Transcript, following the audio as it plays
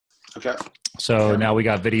Okay. So now we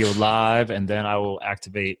got video live, and then I will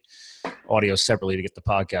activate audio separately to get the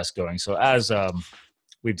podcast going. So as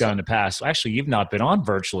we've done in the past, actually, you've not been on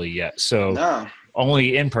virtually yet. So No.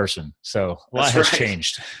 only in person. So a lot has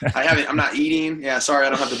changed. I'm not eating. Yeah. Sorry. I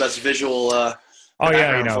don't have the best visual.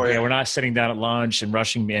 We're not sitting down at lunch and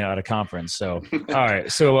rushing me out of conference. So, all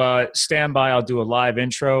right. So stand by. I'll do a live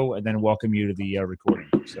intro and then welcome you to the recording.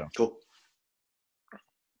 So cool.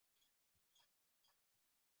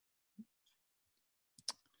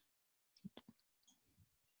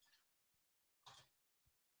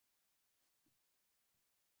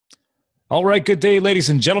 All right. Good day, ladies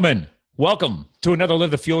and gentlemen. Welcome to another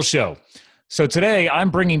Live the Fuel show. So today I'm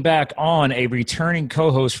bringing back on a returning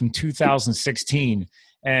co-host from 2016,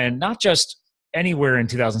 and not just anywhere in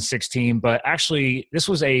 2016, but actually this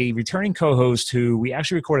was a returning co-host who we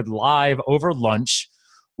actually recorded live over lunch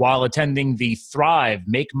while attending the Thrive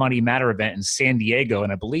Make Money Matter event in San Diego.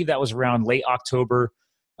 And I believe that was around late October,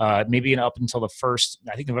 maybe up until the 1st.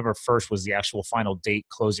 I think November 1st was the actual final date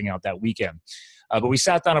closing out that weekend. But we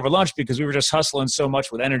sat down over lunch because we were just hustling so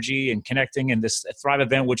much with energy and connecting in this Thrive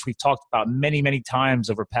event, which we've talked about many, many times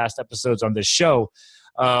over past episodes on this show.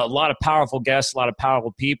 A lot of powerful guests, a lot of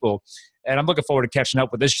powerful people. And I'm looking forward to catching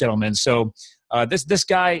up with this gentleman. So this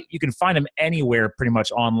guy, you can find him anywhere pretty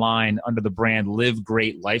much online under the brand Live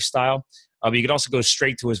Great Lifestyle. But you can also go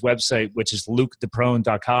straight to his website, which is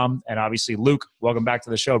lukedePron.com. And obviously, Luke, welcome back to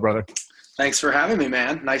the show, brother. Thanks for having me,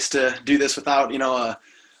 man. Nice to do this without,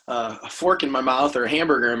 a fork in my mouth or a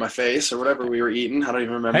hamburger in my face or whatever we were eating. I don't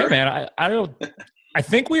even remember. Hey, man, I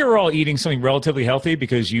think we were all eating something relatively healthy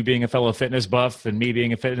because you being a fellow fitness buff and me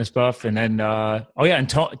being a fitness buff. And then,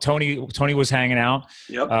 Tony was hanging out.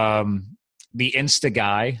 Yep. The Insta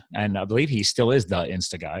guy, and I believe he still is the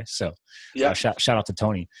Insta guy. So shout out to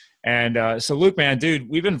Tony. And so Luke, man, dude,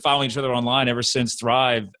 we've been following each other online ever since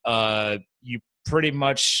Thrive. You pretty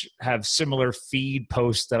much have similar feed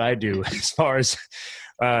posts that I do as far as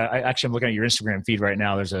I'm looking at your Instagram feed right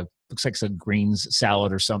now. Looks like some greens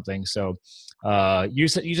salad or something. So you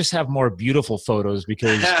just have more beautiful photos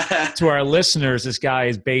because to our listeners, this guy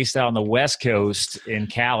is based out on the West Coast in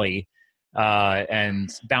Cali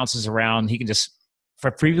and bounces around. He can just,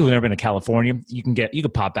 for people who've never been to California, you can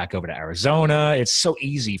pop back over to Arizona. It's so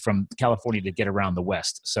easy from California to get around the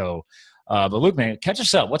West. So, but Luke, man, catch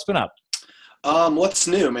us up. What's been up? What's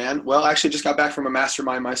new, man? Well, I actually just got back from a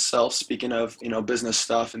mastermind myself, speaking of, business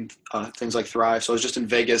stuff and things like Thrive. So I was just in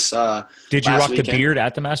Vegas. Did you rock the beard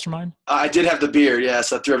at the mastermind? I did have the beard,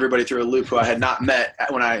 yes. I threw everybody through a loop who I had not met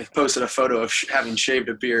when I posted a photo of having shaved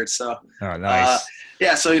a beard. So, oh, nice.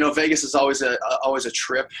 So, Vegas is always a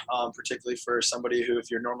trip, particularly for somebody who,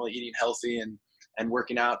 if you're normally eating healthy and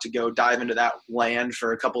working out, to go dive into that land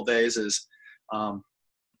for a couple of days is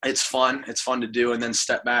it's fun. It's fun to do, and then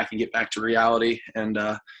step back and get back to reality and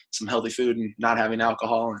some healthy food and not having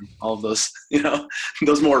alcohol and all of those,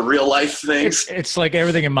 those more real life things. It's like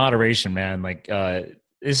everything in moderation, man. Like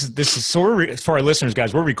this is so for our listeners,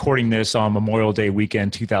 guys. We're recording this on Memorial Day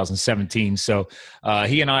weekend, 2017. So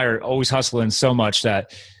he and I are always hustling so much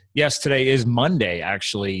that. Yes, today is Monday,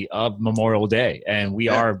 actually, of Memorial Day, and we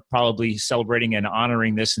are probably celebrating and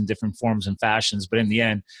honoring this in different forms and fashions. But in the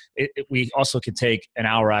end, we also could take an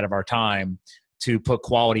hour out of our time to put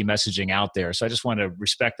quality messaging out there. So I just want to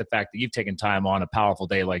respect the fact that you've taken time on a powerful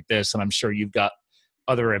day like this, and I'm sure you've got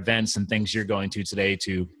other events and things you're going to today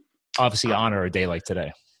to obviously honor a day like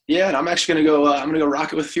today. Yeah, and I'm actually going to go. I'm going to go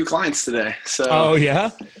rock it with a few clients today. So. Oh yeah.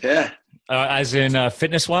 Yeah. As in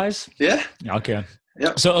fitness wise. Yeah. Okay.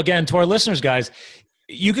 Yep. So again, to our listeners, guys,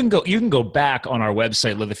 you can go back on our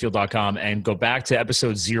website, livethefuel.com, and go back to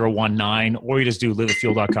episode 019, or you just do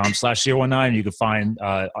livethefuel.com/019. And you can find,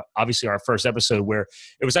 obviously, our first episode where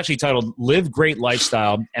it was actually titled Live Great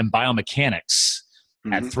Lifestyle and Biomechanics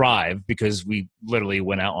at Thrive, because we literally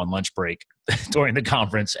went out on lunch break during the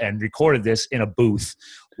conference and recorded this in a booth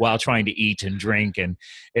while trying to eat and drink. And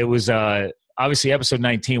it was, obviously, episode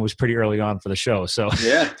 19 was pretty early on for the show. So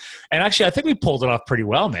yeah, and actually, I think we pulled it off pretty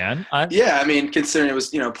well, man. Considering it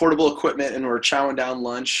was portable equipment and we're chowing down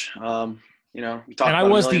lunch. We talked. And I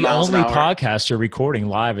was the only podcaster recording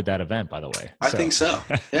live at that event, by the way. I think so.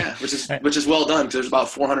 Yeah, which is well done because there's about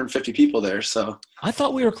 450 people there. So I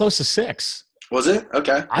thought we were close to 6. Was it?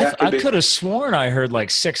 Okay. Yeah, I could have sworn I heard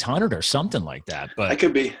like 600 or something like that. But I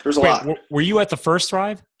could be. There's a lot. Were you at the first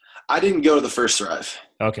Thrive? I didn't go to the first Thrive.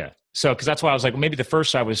 Okay. So, because that's why I was like, maybe the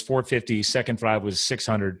first Thrive was 450, second Thrive was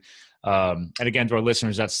 600. And again, to our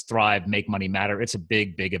listeners, that's Thrive, Make Money Matter. It's a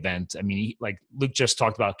big, big event. I mean, like Luke just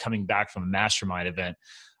talked about coming back from a mastermind event.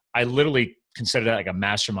 I literally consider that like a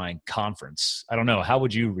mastermind conference. I don't know. How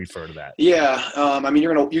would you refer to that? Yeah. I mean, you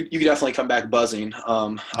could definitely come back buzzing,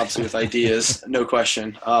 obviously with ideas, no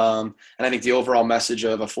question. And I think the overall message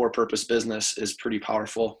of a for-purpose business is pretty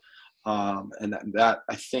powerful. And that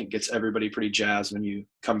I think gets everybody pretty jazzed when you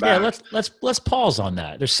come back. Yeah. Let's pause on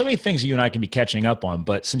that. There's so many things you and I can be catching up on,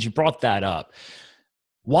 but since you brought that up,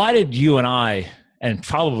 why did you and I, and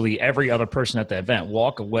probably every other person at the event,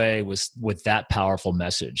 walk away with that powerful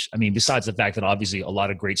message? I mean, besides the fact that obviously a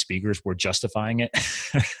lot of great speakers were justifying it.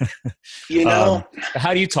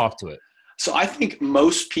 How do you talk to it? So I think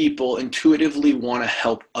most people intuitively want to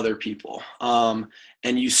help other people. And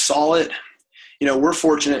you saw it, we're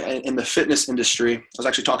fortunate in the fitness industry. I was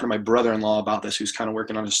actually talking to my brother-in-law about this, who's kind of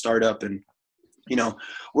working on a startup. And,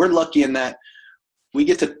 we're lucky in that we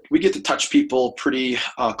get to touch people pretty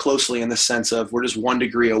closely in the sense of we're just 1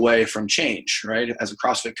 degree away from change, right? As a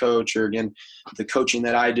CrossFit coach, or again, the coaching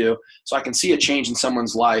that I do. So I can see a change in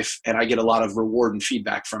someone's life and I get a lot of reward and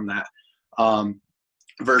feedback from that.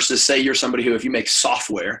 Versus say you're somebody who, if you make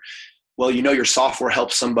software, well, your software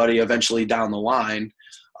helps somebody eventually down the line.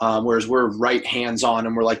 Whereas we're right hands-on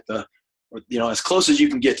and we're like as close as you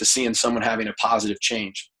can get to seeing someone having a positive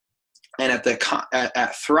change. And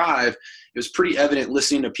at Thrive, it was pretty evident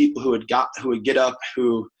listening to people who would get up,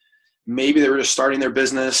 who maybe they were just starting their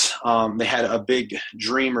business. They had a big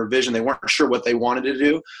dream or vision. They weren't sure what they wanted to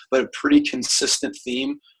do, but a pretty consistent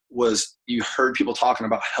theme was you heard people talking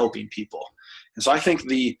about helping people. And so I think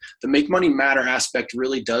the make money matter aspect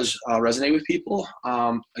really does resonate with people.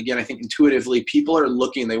 Again, I think intuitively people are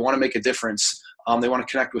looking, they want to make a difference. They want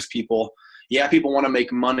to connect with people. Yeah, people want to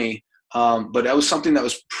make money. But that was something that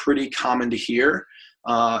was pretty common to hear,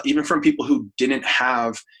 even from people who didn't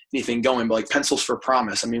have anything going, but like Pencils for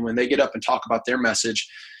Promise. I mean, when they get up and talk about their message,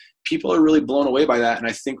 people are really blown away by that. And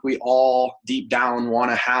I think we all deep down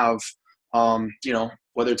want to have,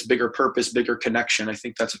 whether it's bigger purpose, bigger connection. I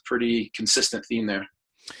think that's a pretty consistent theme there.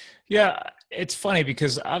 Yeah, it's funny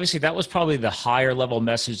because obviously that was probably the higher level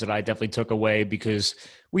message that I definitely took away, because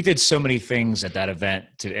we did so many things at that event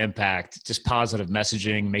to impact just positive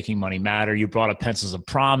messaging, making money matter. You brought up Pencils of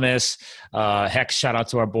Promise. Heck, shout out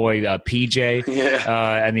to our boy PJ. Yeah.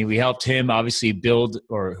 I mean, we helped him obviously build,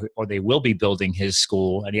 or they will be building his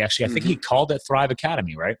school. And he actually, I think he called it Thrive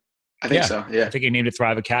Academy, right? I think so. Yeah. I think he named it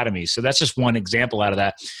Thrive Academy. So that's just one example out of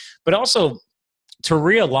that. But also to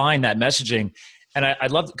realign that messaging. And I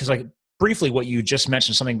love, because like briefly what you just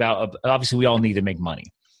mentioned, something about, obviously we all need to make money.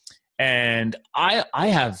 And I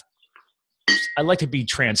like to be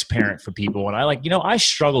transparent for people. And I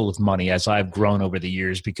struggle with money as I've grown over the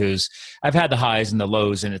years, because I've had the highs and the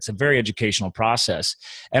lows, and it's a very educational process.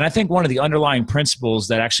 And I think one of the underlying principles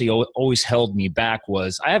that actually always held me back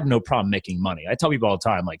was I have no problem making money. I tell people all the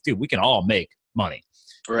time, like, dude, we can all make money.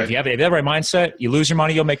 Right. If you have the right mindset, you lose your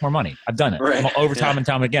money, you'll make more money. I've done it over time and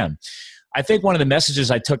time again. I think one of the messages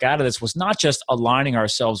I took out of this was not just aligning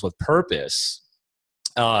ourselves with purpose,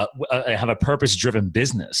 have a purpose-driven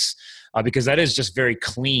business, because that is just very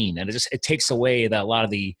clean, and it takes away that a lot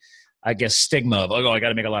of the, I guess, stigma of, I got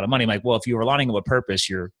to make a lot of money. I'm like, well, if you're aligning with purpose,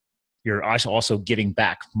 you're also getting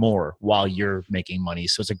back more while you're making money.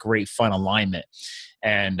 So it's a great fun alignment.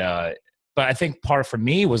 And but I think part for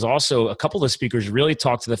me was also a couple of speakers really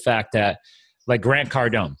talked to the fact that, like Grant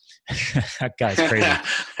Cardone, that guy's crazy.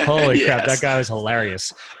 Holy crap, that guy was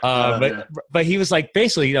hilarious. But he was like,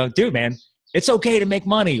 basically, dude, man, it's okay to make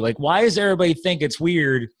money. Like, why does everybody think it's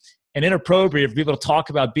weird and inappropriate for people to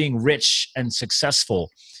talk about being rich and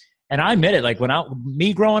successful? And I admit it, like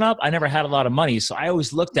me growing up, I never had a lot of money. So I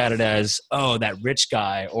always looked at it as, oh, that rich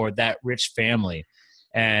guy or that rich family.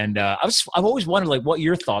 And I've always wondered like what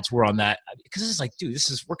your thoughts were on that, because it's like, dude,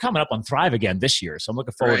 we're coming up on Thrive again this year. So I'm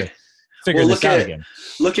looking forward to figuring this out again.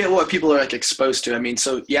 Look at what people are like exposed to. I mean,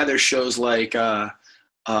 so yeah, there's shows like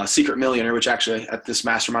Secret Millionaire, which actually at this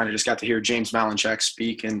mastermind, I just got to hear James Malinchak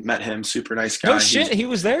speak and met him. Super nice guy. Oh shit, he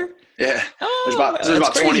was there? Yeah. There's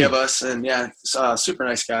about 20 of us, and yeah, super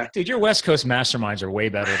nice guy. Dude, your West Coast masterminds are way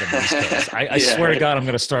better than East Coast. I swear to God, I'm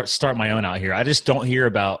going to start my own out here. I just don't hear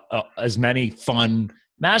about as many fun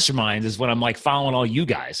masterminds as when I'm like following all you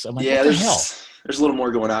guys. I'm like, what the hell? There's a little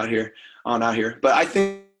more going out here. But I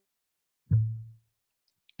think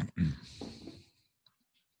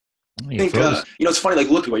it's funny, like,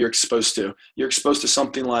 look at what you're exposed to. You're exposed to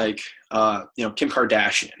something like, Kim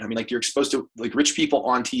Kardashian. I mean, like, you're exposed to like rich people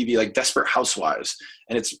on TV, like Desperate Housewives,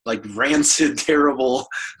 and it's like rancid, terrible.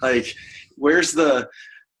 Like, where's the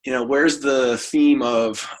theme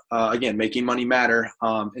of, again, making money matter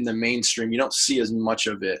in the mainstream? You don't see as much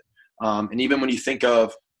of it. And even when you think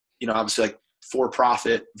of, obviously like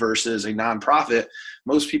for-profit versus a nonprofit,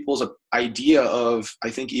 most people's idea of, I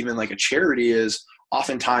think, even like a charity is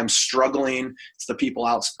oftentimes struggling. It's the people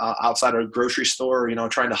outside of a grocery store,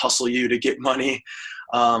 trying to hustle you to get money.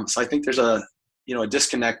 So I think there's a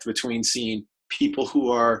disconnect between seeing people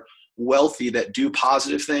who are wealthy that do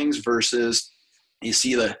positive things versus you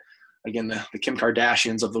see the Kim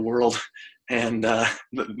Kardashians of the world. And,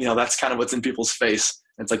 that's kind of what's in people's face.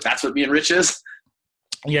 It's like, that's what being rich is.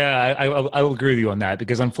 Yeah, I will agree with you on that,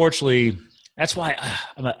 because unfortunately, that's why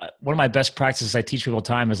one of my best practices I teach people all the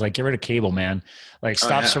time is like, get rid of cable, man. Like,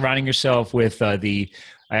 stop surrounding yourself with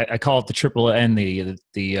I call it the triple N, the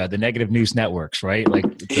negative news networks, right? Like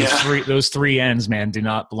those three N's, man, do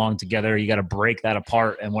not belong together. You got to break that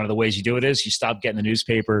apart. And one of the ways you do it is you stop getting the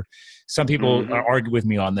newspaper. Some people argue with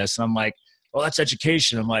me on this, and I'm like, well, that's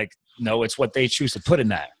education. I'm like, no, it's what they choose to put in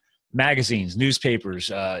that. Magazines, newspapers,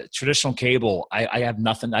 traditional cable. I have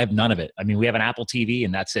nothing. I have none of it. I mean, we have an Apple TV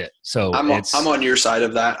and that's it. So I'm on your side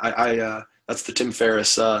of that. That's the Tim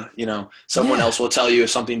Ferriss, someone else will tell you if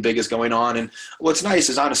something big is going on. And what's nice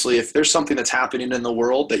is, honestly, if there's something that's happening in the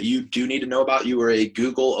world that you do need to know about, you are a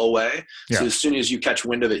Google away. Yeah. So as soon as you catch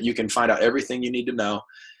wind of it, you can find out everything you need to know.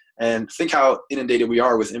 And think how inundated we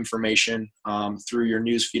are with information through your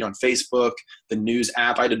news feed on Facebook, the news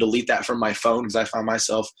app. I had to delete that from my phone because I found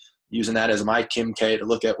myself using that as my Kim K to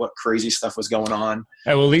look at what crazy stuff was going on.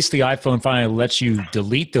 Well, at least the iPhone finally lets you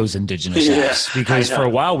delete those indigenous apps, because for a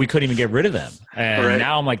while we couldn't even get rid of them. And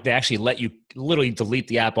now I'm like, they actually let you literally delete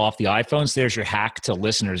the app off the iPhone. So there's your hack to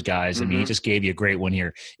listeners, guys. I mean, he just gave you a great one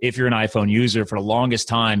here. If you're an iPhone user, for the longest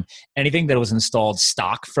time, anything that was installed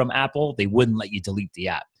stock from Apple, they wouldn't let you delete the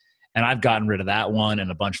app. And I've gotten rid of that one and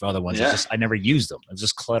a bunch of other ones. Yeah. I never used them. I was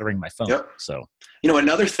just cluttering my phone. Yep. So,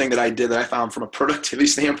 another thing that I did that I found from a productivity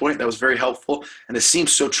standpoint that was very helpful, and it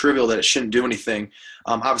seems so trivial that it shouldn't do anything.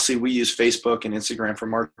 Obviously, we use Facebook and Instagram for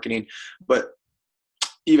marketing, but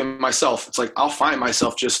even myself, it's like I'll find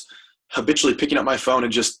myself just habitually picking up my phone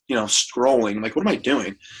and just, scrolling. I'm like, what am I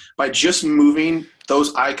doing? By just moving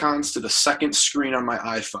those icons to the second screen on my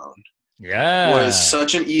iPhone. Yeah, was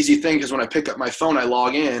such an easy thing, because when I pick up my phone, I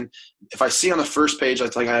log in. If I see on the first page,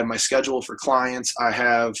 I have my schedule for clients. I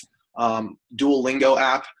have Duolingo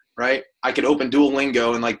app, right? I could open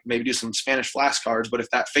Duolingo and maybe do some Spanish flashcards. But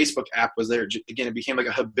if that Facebook app was there, again, it became like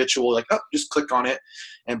a habitual, just click on it.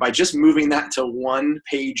 And by just moving that to one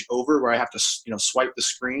page over where I have to, swipe the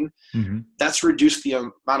screen, that's reduced the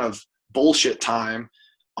amount of bullshit time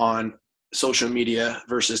on social media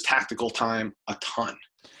versus tactical time a ton.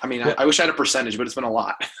 I mean, I wish I had a percentage, but it's been a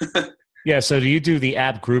lot. Yeah. So do you do the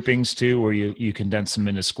app groupings too, where you condense them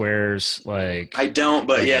into squares? I don't,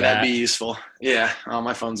 but that'd be useful. Yeah. Oh,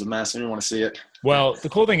 my phone's a mess. I don't want to see it. Well, the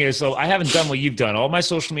cool thing is, so I haven't done what you've done. All my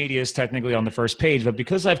social media is technically on the first page, but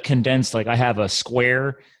because I've condensed, I have a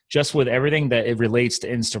square just with everything that it relates to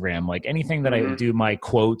Instagram, anything that I do my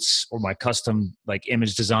quotes or my custom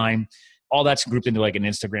image design, all that's grouped into an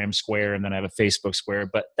Instagram square, and then I have a Facebook square.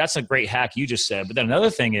 But that's a great hack you just said. But then another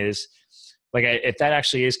thing is, if that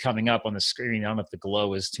actually is coming up on the screen, I don't know if the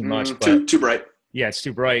glow is too much. But too bright. Yeah, it's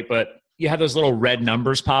too bright. But you have those little red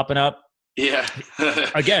numbers popping up. Yeah.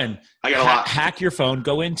 Again, I got a lot. Hack your phone,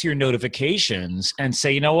 go into your notifications and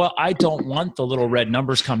say, you know what? I don't want the little red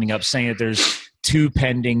numbers coming up saying that there's 2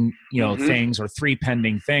 pending, things or 3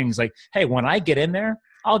 pending things. Hey, when I get in there,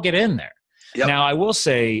 I'll get in there. Yep. Now, I will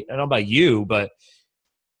say, I don't know about you, but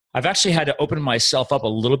I've actually had to open myself up a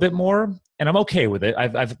little bit more, and I'm okay with it.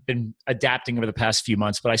 I've been adapting over the past few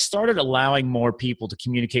months, but I started allowing more people to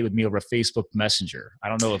communicate with me over Facebook Messenger. I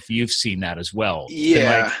don't know if you've seen that as well.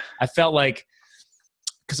 Yeah. I felt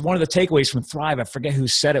because one of the takeaways from Thrive, I forget who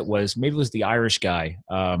said it was, maybe it was the Irish guy,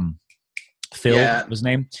 Phil, was his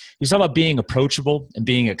name. He was talking about being approachable and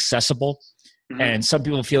being accessible. And some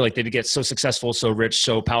people feel like they get so successful, so rich,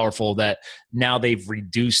 so powerful that now they've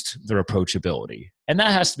reduced their approachability. And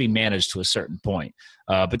that has to be managed to a certain point.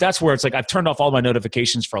 But that's where it's I've turned off all my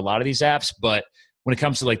notifications for a lot of these apps. But when it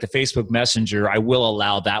comes to the Facebook Messenger, I will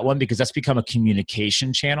allow that one because that's become a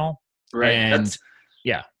communication channel. Right. And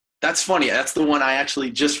that's funny. That's the one I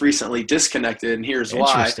actually just recently disconnected, and here's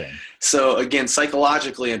why. So again,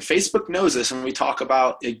 psychologically, and Facebook knows this, and we talk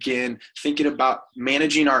about, again, thinking about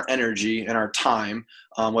managing our energy and our time,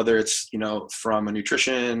 whether it's, from a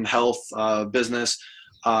nutrition, health, business.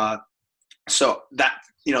 So that,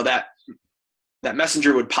 that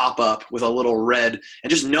messenger would pop up with a little red,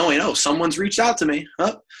 and just knowing, someone's reached out to me.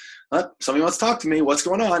 Somebody wants to talk to me. What's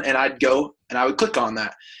going on? And I'd go and I would click on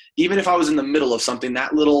that. Even if I was in the middle of something,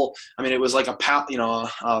 that little, it was like a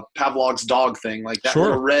Pavlov's dog thing, that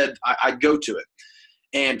little red, I'd go to it.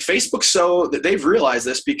 And Facebook, so that they've realized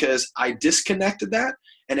this because I disconnected that,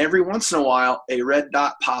 and every once in a while a red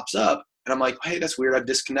dot pops up and I'm like, hey, that's weird, I've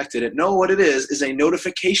disconnected it. No, what it is a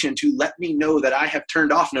notification to let me know that I have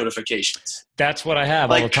turned off notifications. That's what I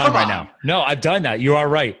have all the time right now. No, I've done that. You are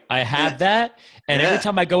right. I have that. And every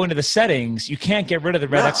time I go into the settings, you can't get rid of the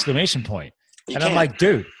red exclamation point. And I'm like,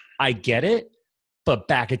 dude, I get it, but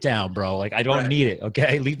back it down, bro. Like, I don't need it.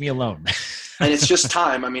 Okay. Leave me alone. And it's just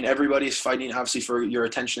time. I mean, everybody's fighting obviously for your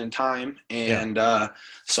attention and time. And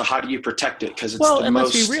so how do you protect it? Because it's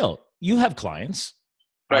let's be real. You have clients,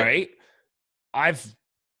 right? I've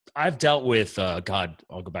dealt with, I'll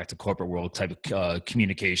go back to corporate world type of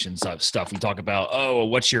communications stuff. We talk about,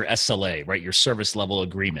 what's your SLA, right? Your service level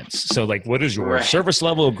agreements. So like, what is your service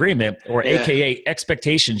level agreement, or AKA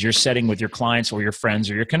expectations you're setting with your clients or your friends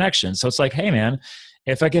or your connections? So it's like, hey man,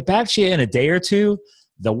 if I get back to you in a day or two,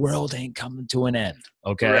 the world ain't coming to an end.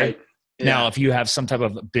 Okay. Right. Yeah. Now, if you have some type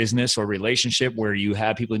of business or relationship where you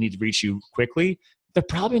have people who need to reach you quickly, they're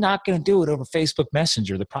probably not going to do it over Facebook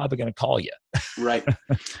Messenger. They're probably going to call you. Right.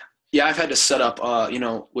 Yeah. I've had to set up,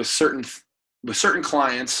 with certain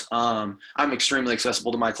clients, I'm extremely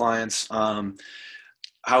accessible to my clients.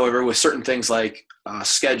 However, with certain things like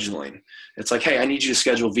scheduling, it's like, hey, I need you to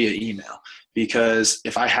schedule via email, because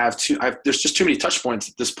if I have there's just too many touch points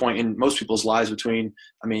at this point in most people's lives between,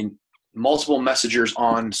 multiple messengers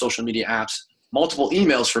on social media apps, multiple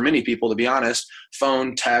emails for many people, to be honest,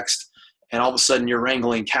 phone, text, and all of a sudden you're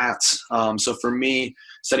wrangling cats. So for me,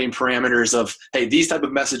 setting parameters of, hey, these type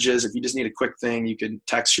of messages, if you just need a quick thing, you can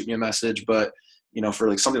text, shoot me a message. But, for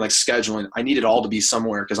like something like scheduling, I need it all to be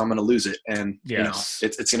somewhere because I'm going to lose it. And, it's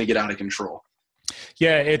going to get out of control.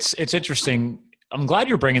 Yeah, it's interesting. I'm glad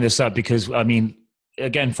you're bringing this up because,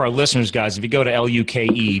 again, for our listeners, guys, if you go to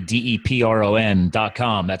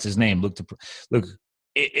LukeDepron.com, that's his name, Luke,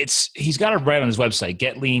 he's got it right on his website,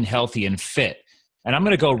 Get Lean, Healthy, and Fit. And I'm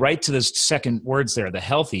going to go right to the second words there, the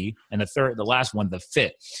healthy, and the last one, the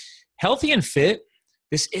fit. Healthy and fit,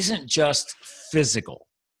 this isn't just physical.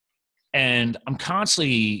 And I'm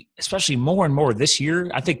constantly, especially more and more this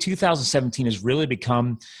year, I think 2017 has really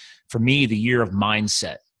become, for me, the year of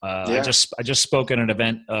mindset. I just spoke at an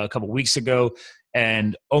event a couple of weeks ago,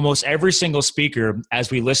 and almost every single speaker,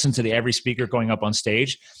 as we listened to every speaker going up on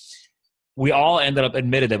stage, we all ended up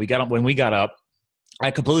admitted that when we got up, I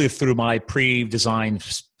completely threw my pre-designed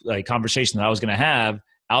conversation that I was going to have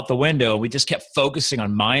out the window. We just kept focusing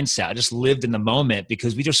on mindset. I just lived in the moment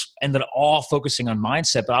because we just ended up all focusing on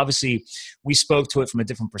mindset. But obviously, we spoke to it from a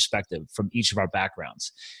different perspective from each of our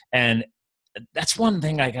backgrounds. And that's one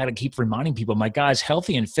thing I got to keep reminding people. My guys,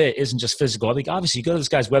 healthy and fit isn't just physical. Obviously, you go to this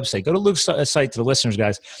guy's website, go to Luke's site, to the listeners,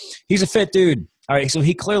 guys. He's a fit dude. All right, so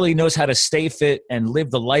he clearly knows how to stay fit and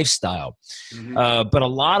live the lifestyle. Mm-hmm. But a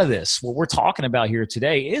lot of this, what we're talking about here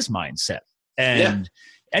today, is mindset. And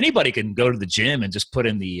anybody can go to the gym and just put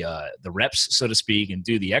in the reps, so to speak, and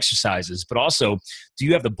do the exercises. But also, do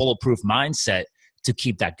you have the bulletproof mindset to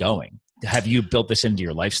keep that going? Have you built this into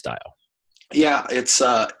your lifestyle? Yeah, it's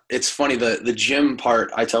funny. The gym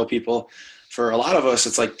part, I tell people, for a lot of us,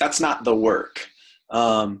 it's like, that's not the work.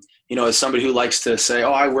 As somebody who likes to say,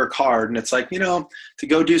 I work hard. And it's like, to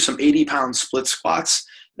go do some 80-pound split squats,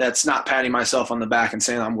 that's not patting myself on the back and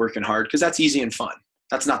saying I'm working hard, because that's easy and fun.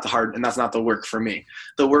 That's not the hard, and that's not the work for me.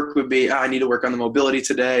 The work would be, I need to work on the mobility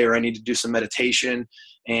today, or I need to do some meditation,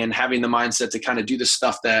 and having the mindset to kind of do the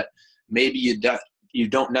stuff that maybe you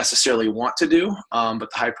don't necessarily want to do, but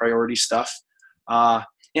the high priority stuff. And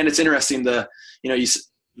it's interesting, that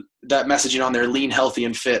messaging on there, lean, healthy,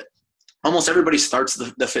 and fit. Almost everybody starts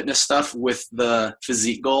the fitness stuff with the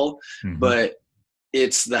physique goal, but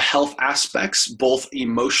it's the health aspects, both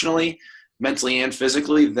emotionally, mentally, and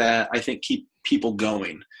physically, that I think keep people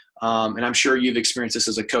going. And I'm sure you've experienced this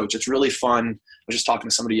as a coach. It's really fun. I was just talking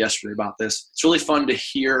to somebody yesterday about this. It's really fun to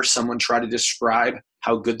hear someone try to describe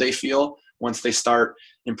how good they feel once they start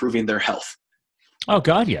improving their health. Oh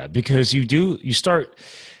God, yeah. Because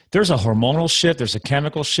there's a hormonal shift, there's a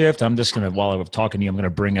chemical shift. I'm just going to, while I'm talking to you, I'm going to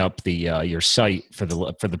bring up your site for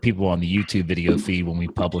the people on the YouTube video feed when we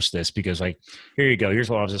publish this, because here you go. Here's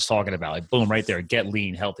what I was just talking about. Boom, right there. Get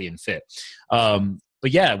lean, healthy, and fit. But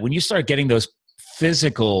yeah, when you start getting those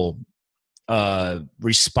physical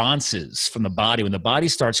responses from the body, when the body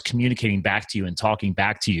starts communicating back to you and talking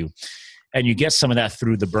back to you, and you get some of that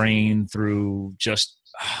through the brain, through just,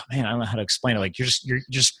 I don't know how to explain it. You're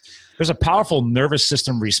just, there's a powerful nervous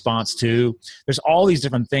system response too. There's all these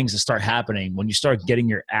different things that start happening when you start getting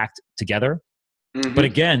your act together. Mm-hmm. But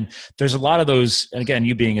again, there's a lot of those, and again,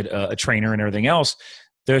 you being a trainer and everything else,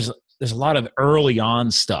 there's a lot of early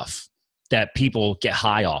on stuff that people get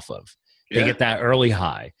high off of. They get that early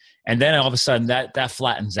high. And then all of a sudden that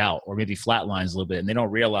flattens out, or maybe flatlines a little bit. And they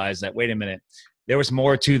don't realize that, wait a minute, there was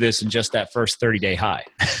more to this than just that first 30-day high.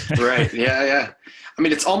 Right. Yeah. Yeah. I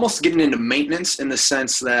mean, it's almost getting into maintenance in the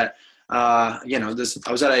sense that, I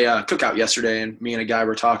was at a cookout yesterday, and me and a guy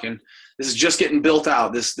were talking. This is just getting built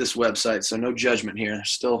out, this website, so no judgment here.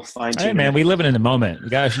 Still fine-tuning. Hey, man, we live in the moment. You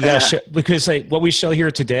gotta because what we show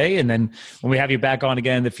here today, and then when we have you back on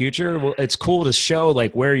again in the future, well, it's cool to show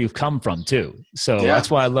like where you've come from too. So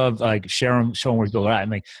that's why I love like showing where people are at.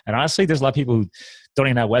 And honestly, there's a lot of people who don't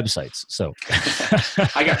even have websites. So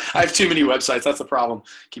I have too many websites. That's the problem.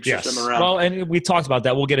 Keep shifting them around. Well, and we talked about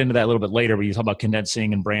that. We'll get into that a little bit later, where you talk about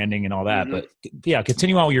condensing and branding and all that. Mm-hmm. But yeah,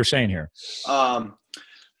 continue on what you're saying here.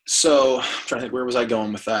 So I'm trying to think, where was I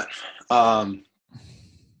going with that?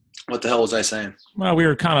 What the hell was I saying? Well, we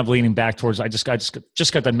were kind of leaning back towards, I just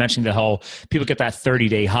got done mentioning the whole people get that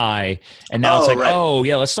 30-day high, and now it's like,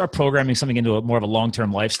 let's start programming something into more of a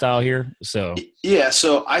long-term lifestyle here. So yeah,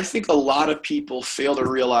 so I think a lot of people fail to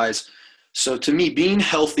realize. So to me, being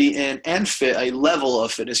healthy and fit, a level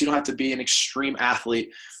of fitness, you don't have to be an extreme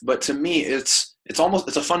athlete, but to me, it's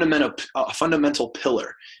a fundamental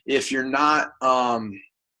pillar. If you're not,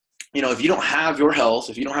 if you don't have your health,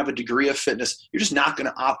 if you don't have a degree of fitness, you're just not going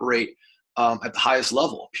to operate at the highest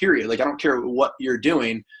level, period. Like, I don't care what you're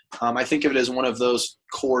doing. I think of it as one of those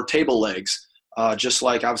core table legs, just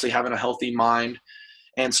like obviously having a healthy mind.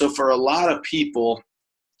 And so for a lot of people,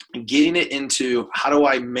 getting it into how do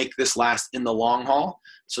I make this last in the long haul?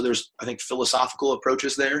 So there's, I think, philosophical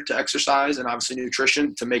approaches there to exercise and obviously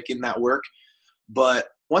nutrition to making that work. But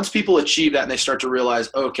once people achieve that and they start to realize,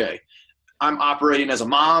 okay, I'm operating as a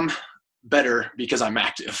mom better because I'm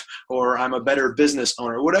active, or I'm a better business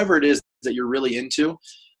owner, whatever it is that you're really into,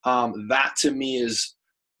 that to me is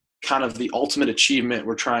kind of the ultimate achievement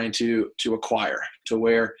we're trying to acquire, to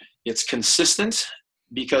where it's consistent,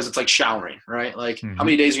 because it's like showering, right? Like, how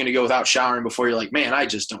many days are you going to go without showering before you're like, man, I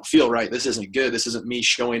just don't feel right. This isn't good. This isn't me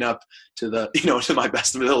showing up to to my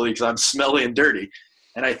best ability because I'm smelly and dirty.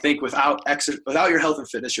 And I think without your health and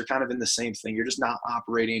fitness, you're kind of in the same thing. You're just not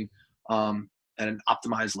operating at an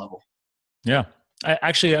optimized level. Yeah.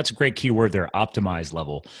 Actually, that's a great key word there, optimized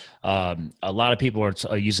level. A lot of people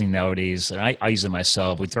are using nowadays, and I use it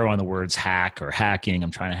myself. We throw on the words hack or hacking.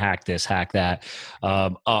 I'm trying to hack this, hack that.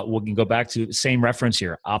 We can go back to the same reference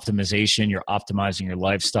here, optimization. You're optimizing your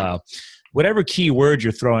lifestyle. Whatever key word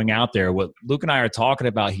you're throwing out there, what Luke and I are talking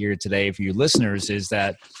about here today for you listeners is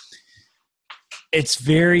that it's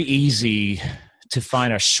very easy to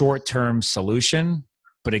find a short-term solution.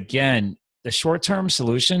 But again, the short-term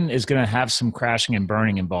solution is going to have some crashing and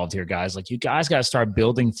burning involved here, guys. Like, you guys got to start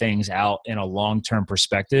building things out in a long-term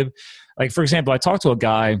perspective. Like, for example, I talked to a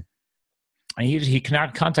guy, and he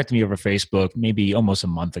contacted me over Facebook maybe almost a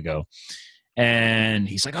month ago. And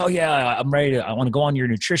he's like, oh, yeah, I'm ready. I want to go on your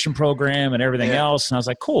nutrition program and everything else. And I was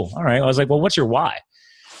like, cool. All right. I was like, well, what's your why?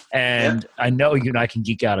 And I know you and I can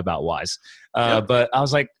geek out about whys. But I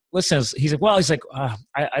was like, listen, he's like,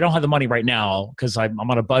 I don't have the money right now because I'm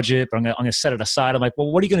on a budget, but I'm going to set it aside. I'm like,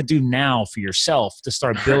 well, what are you going to do now for yourself to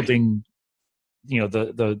start building,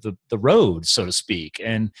 the road, so to speak?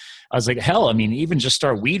 And I was like, hell, I mean, even just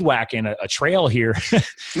start weed whacking a trail here,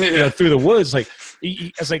 through the woods. Like,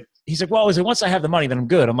 he's like, well, once I have the money, then I'm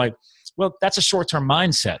good. I'm like, well, that's a short-term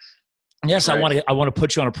mindset. Yes, right. I want to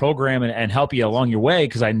put you on a program and help you along your way,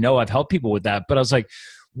 because I know I've helped people with that. But I was like,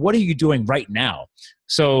 what are you doing right now?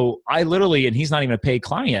 So I literally, and he's not even a paid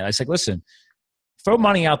client yet, I said, listen, throw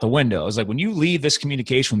money out the window. I was like, when you leave this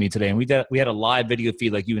communication with me today, and we had a live video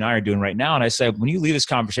feed like you and I are doing right now. And I said, when you leave this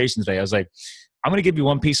conversation today, I was like, I'm going to give you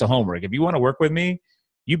one piece of homework. If you want to work with me,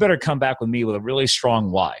 you better come back with me with a really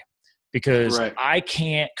strong why, because I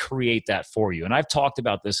can't create that for you. And I've talked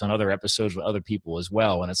about this on other episodes with other people as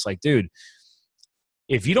well. And it's like, dude,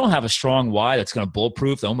 if you don't have a strong why that's going to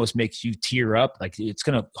bulletproof, that almost makes you tear up, like it's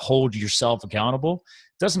going to hold yourself accountable.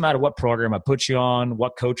 It doesn't matter what program I put you on,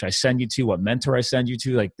 what coach I send you to, what mentor I send you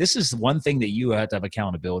to. Like, this is one thing that you have to have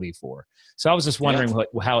accountability for. So I was just wondering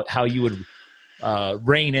how you would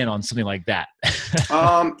rein in on something like that.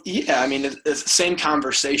 I mean, it's the same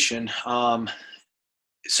conversation.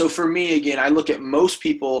 So for me, again, I look at most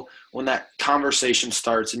people when that conversation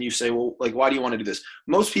starts and you say, well, like, why do you want to do this?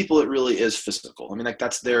 Most people, it really is physical. I mean, like,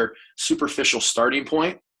 that's their superficial starting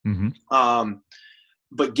point. Mm-hmm.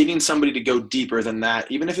 But getting somebody to go deeper than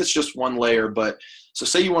that, even if it's just one layer, but so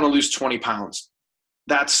say you want to lose 20 pounds,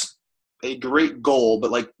 that's a great goal,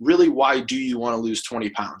 but like, really, why do you want to lose 20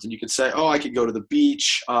 pounds? And you could say, oh, I could go to the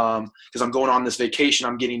beach because I'm going on this vacation,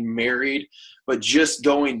 I'm getting married, but just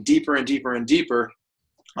going deeper and deeper and deeper.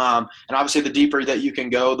 And obviously the deeper that you can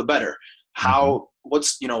go, the better. how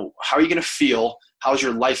are you going to feel? How's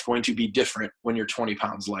your life going to be different when you're 20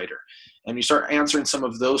 pounds lighter? And you start answering some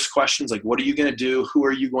of those questions, like what are you going to do? Who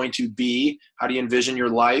are you going to be? How do you envision your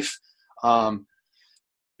life?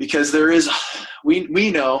 Because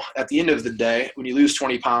we know at the end of the day, when you lose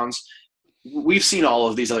 20 pounds, we've seen all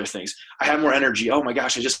of these other things. I have more energy. Oh my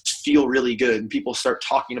gosh, I just feel really good. And people start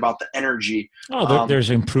talking about the energy. Oh, there's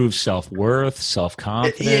improved self-worth,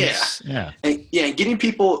 self-confidence. Yeah. And getting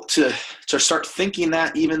people to start thinking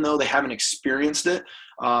that, even though they haven't experienced it,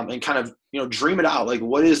 and kind of, dream it out. Like,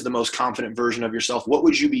 what is the most confident version of yourself? What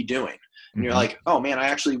would you be doing? And you're like, oh man, I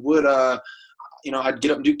actually would, I'd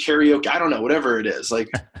get up and do karaoke. I don't know, whatever it is. Like,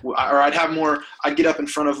 or I'd get up in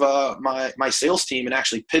front of my sales team and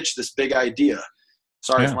actually pitch this big idea.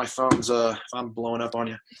 Sorry if my phone's, if I'm blowing up on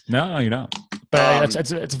you. No, you're not. But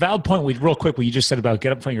it's a valid point. Real quick, what you just said about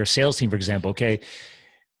get up in front of your sales team, for example. Okay.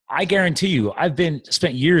 I guarantee you, I've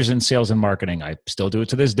spent years in sales and marketing. I still do it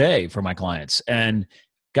to this day for my clients. And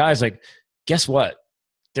guys, like, guess what?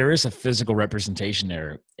 There is a physical representation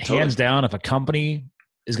there. Totally. Hands down, if a company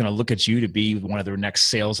is going to look at you to be one of their next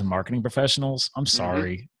sales and marketing professionals, I'm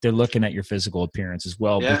sorry. They're looking at your physical appearance as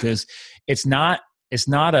well, because it's not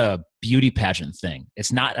a beauty pageant thing.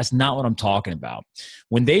 That's not what I'm talking about.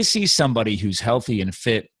 When they see somebody who's healthy and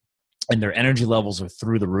fit and their energy levels are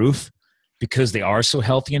through the roof because they are so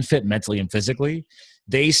healthy and fit mentally and physically,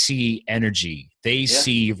 they see energy. They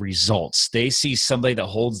see results. They see somebody that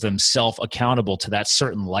holds themselves accountable to that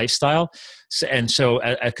certain lifestyle. So,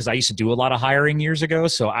 because I used to do a lot of hiring years ago,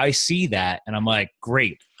 so I see that and I'm like,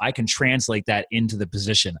 great, I can translate that into the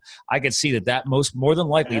position. I can see that more than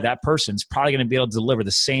likely that person's probably going to be able to deliver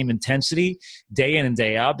the same intensity day in and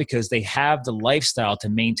day out because they have the lifestyle to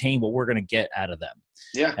maintain what we're going to get out of them.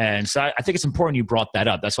 Yeah. And so I think it's important you brought that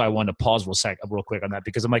up. That's why I wanted to pause real quick on that,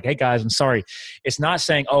 because I'm like, hey guys, I'm sorry. It's not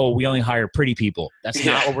saying, oh, we only hire pretty people. That's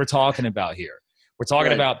not what we're talking about here. We're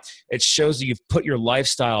talking about, it shows that you've put your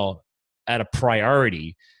lifestyle at a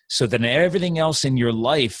priority so that everything else in your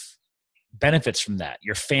life benefits from that.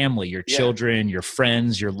 Your family, your children, your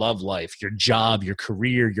friends, your love life, your job, your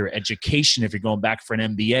career, your education. If you're going back for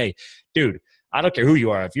an MBA, dude, I don't care who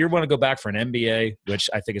you are. If you want to go back for an MBA, which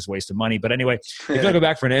I think is a waste of money, but anyway, if you want to go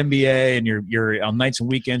back for an MBA and you're on nights and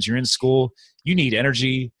weekends, you're in school, you need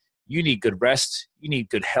energy, you need good rest, you need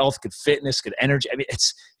good health, good fitness, good energy. I mean,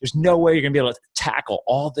 there's no way you're going to be able to tackle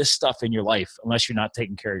all this stuff in your life unless you're not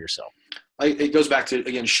taking care of yourself. It goes back to,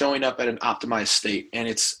 again, showing up at an optimized state, and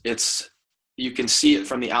it's you can see it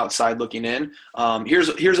from the outside looking in.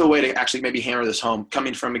 Here's a way to actually maybe hammer this home,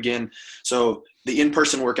 coming from, again, so the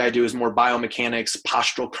in-person work I do is more biomechanics,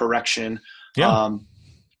 postural correction.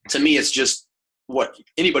 To me, it's just what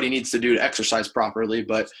anybody needs to do to exercise properly.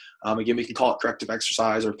 But again, we can call it corrective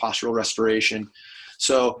exercise or postural restoration.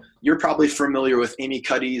 So you're probably familiar with Amy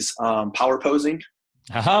Cuddy's power posing.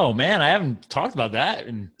 Oh man, I haven't talked about that.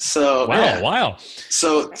 Wow.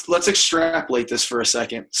 So let's extrapolate this for a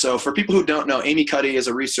second. So for people who don't know, Amy Cuddy is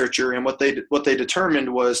a researcher, and what they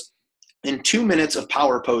determined was, in 2 minutes of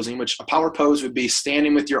power posing, which a power pose would be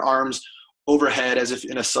standing with your arms overhead as if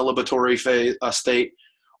in a celebratory state,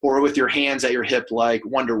 or with your hands at your hip like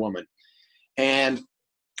Wonder Woman. And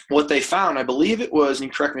what they found, I believe it was, and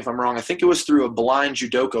you correct me if I'm wrong, I think it was through a blind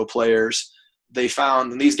judoka players, they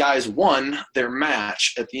found, and these guys won their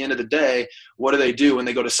match. At the end of the day, what do? When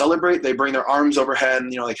they go to celebrate, they bring their arms overhead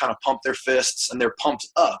and, they kind of pump their fists and they're pumped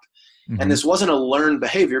up. And this wasn't a learned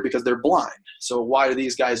behavior because they're blind. So why do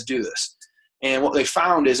these guys do this? And what they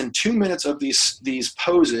found is, in 2 minutes of these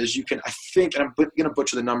poses, you can, I think, and I'm going to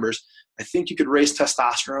butcher the numbers, I think you could raise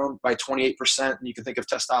testosterone by 28%. And you can think of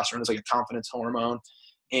testosterone as like a confidence hormone.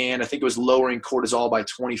 And I think it was lowering cortisol by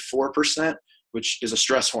 24%, which is a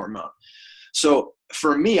stress hormone. So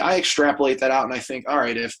for me, I extrapolate that out and I think, all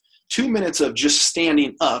right, if 2 minutes of just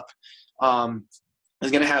standing up is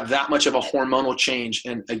going to have that much of a hormonal change,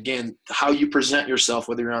 and again, how you present yourself,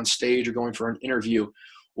 whether you're on stage or going for an interview,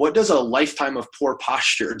 what does a lifetime of poor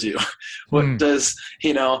posture do? What does,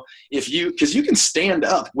 because you can stand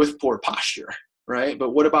up with poor posture, right?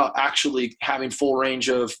 But what about actually having full range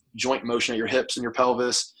of joint motion at your hips and your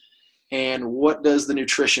pelvis? And what does the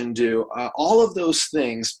nutrition do? All of those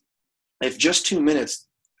things, if just 2 minutes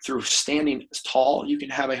through standing tall, you can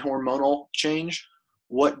have a hormonal change.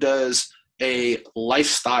 What does a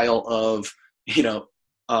lifestyle of,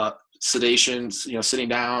 sedation, sitting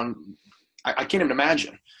down, I can't even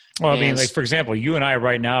imagine. Well, I mean, like, for example, you and I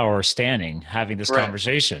right now are standing having this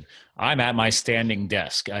conversation. I'm at my standing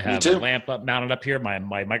desk. I have a lamp mounted up here. My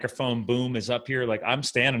microphone boom is up here. Like, I'm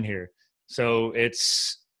standing here. So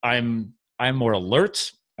I'm more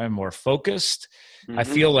alert. I'm more focused. I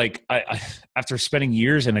Mm-hmm. feel like after spending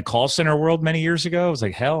years in the call center world many years ago, I was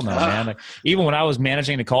like, hell no, man. Like, even when I was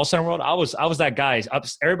managing the call center world, I was that guy.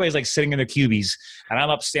 Everybody's like sitting in their cubies, and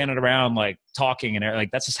I'm up standing around like talking, and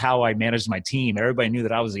like that's just how I managed my team. Everybody knew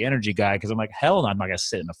that I was the energy guy because I'm like, hell no, I'm not gonna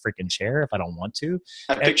sit in a freaking chair if I don't want to.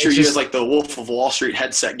 I And picture you as like the Wolf of Wall Street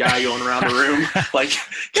headset guy going around the room, like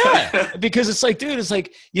yeah, because it's like, dude, it's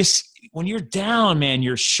like when you're down, man,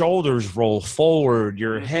 your shoulders roll forward,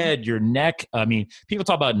 your head, your neck. I mean, people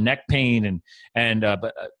talk about neck pain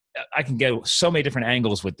but I can get so many different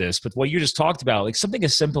angles with this. But what you just talked about, like something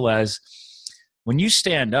as simple as when you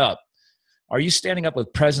stand up, are you standing up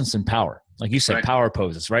with presence and power? Like you said, Right. power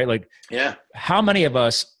poses, right? Like, yeah, how many of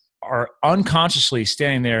us are unconsciously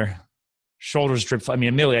standing there, shoulders drip? I mean,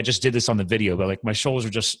 Amelia, I just did this on the video, but like my shoulders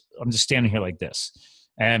are I'm just standing here like this.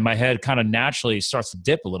 And my head kind of naturally starts to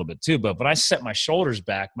dip a little bit too. But when I set my shoulders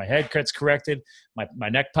back, my head gets corrected, my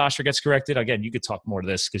neck posture gets corrected. Again, you could talk more to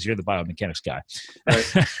this because you're the biomechanics guy.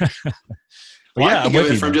 right. Well, yeah, I think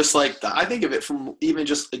of it from just like I think of it from even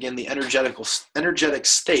just again the energetic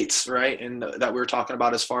states, right? And that we were talking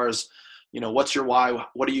about as far as, you know, what's your why?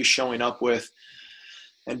 What are you showing up with?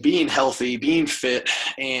 And being healthy, being fit,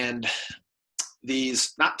 and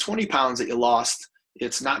these not 20 pounds that you lost.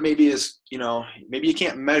 It's not maybe as, you know, maybe you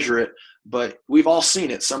can't measure it, but we've all seen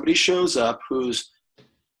it. Somebody shows up who's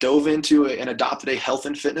dove into it and adopted a health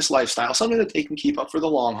and fitness lifestyle, something that they can keep up for the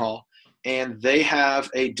long haul, and they have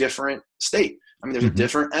a different state. I mean, there's a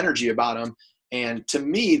different energy about them. And to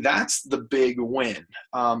me, that's the big win.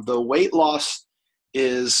 The weight loss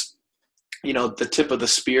is, you know, the tip of the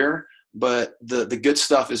spear, but the good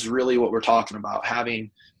stuff is really what we're talking about,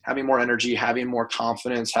 having more energy, having more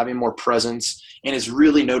confidence, having more presence, and it's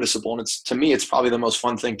really noticeable. And to me, it's probably the most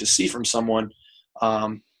fun thing to see from someone.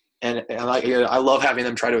 And I love having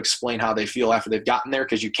them try to explain how they feel after they've gotten there,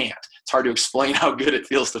 because you can't. It's hard to explain how good it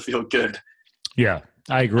feels to feel good. Yeah,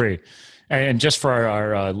 I agree. And just for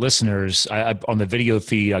our listeners, I on the video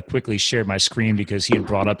feed, I quickly shared my screen because he had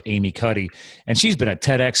brought up Amy Cuddy, and she's been a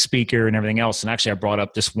TEDx speaker and everything else. And actually, I brought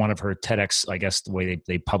up just one of her TEDx, I guess the way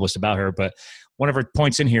they published about her. But one of her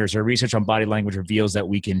points in here is her research on body language reveals that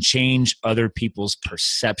we can change other people's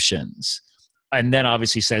perceptions. And then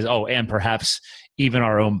obviously says, oh, and perhaps even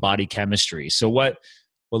our own body chemistry. So what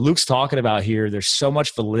Luke's talking about here, there's so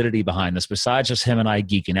much validity behind this besides just him and I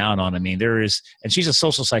geeking out on. I mean, there is, and she's a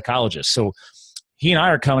social psychologist. So he and I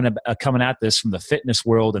are coming at this from the fitness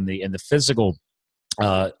world and the physical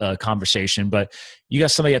conversation, but you got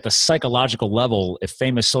somebody at the psychological level, a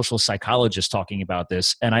famous social psychologist, talking about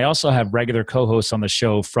this. And I also have regular co-hosts on the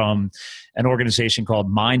show from an organization called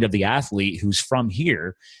Mind of the Athlete, who's from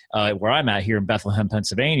here, where I'm at here in Bethlehem,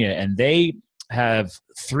 Pennsylvania. And they have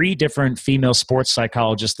 3 different female sports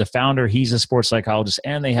psychologists. The founder, he's a sports psychologist,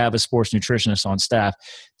 and they have a sports nutritionist on staff.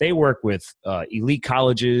 They work with elite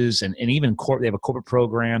colleges and even they have a corporate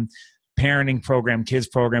program, parenting program, kids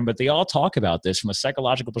program, but they all talk about this from a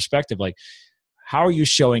psychological perspective. Like, how are you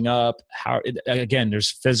showing up? Again, there's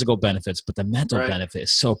physical benefits, but the mental benefit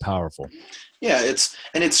is so powerful. Yeah,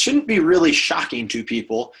 it shouldn't be really shocking to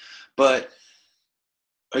people, but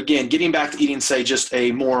again, getting back to eating, say, just a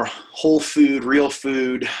more whole food, real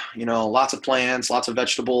food, you know, lots of plants, lots of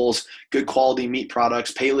vegetables, good quality meat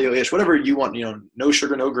products, paleo-ish, whatever you want, you know, no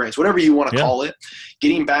sugar, no grains, whatever you want to call it.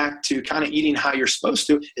 Getting back to kind of eating how you're supposed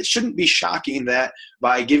to, it shouldn't be shocking that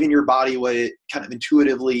by giving your body what it kind of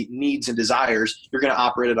intuitively needs and desires, you're going to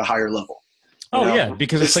operate at a higher level.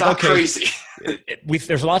 Because it's like, not okay, crazy.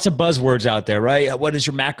 There's lots of buzzwords out there, right? What is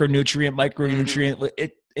your macronutrient,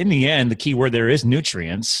 micronutrient? In the end, the key word there is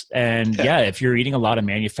nutrients. And if you're eating a lot of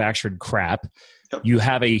manufactured crap, you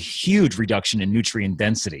have a huge reduction in nutrient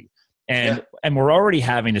density. And we're already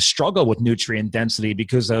having to struggle with nutrient density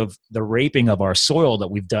because of the raping of our soil that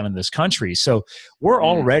we've done in this country. So we're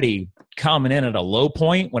already coming in at a low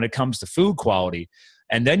point when it comes to food quality.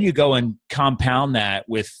 And then you go and compound that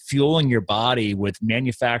with fueling your body with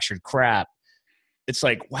manufactured crap. It's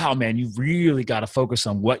like, wow, man, you really got to focus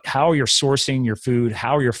on how you're sourcing your food,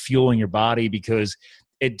 how you're fueling your body, because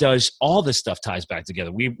it does, all this stuff ties back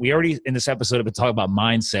together. We already in this episode have been talking about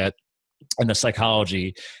mindset and the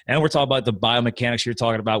psychology, and we're talking about the biomechanics you're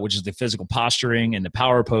talking about, which is the physical posturing and the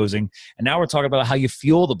power posing. And now we're talking about how you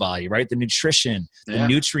fuel the body, right? The nutrition, the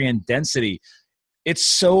nutrient density. It's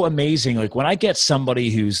so amazing. Like when I get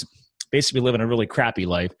somebody who's basically living a really crappy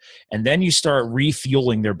life, and then you start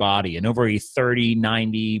refueling their body, and over a 30,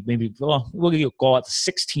 90, maybe, we'll go out to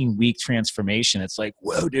 16-week transformation. It's like,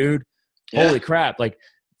 whoa, dude, holy crap. Like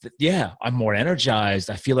yeah, I'm more energized.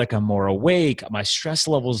 I feel like I'm more awake. My stress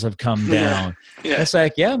levels have come down. Yeah. It's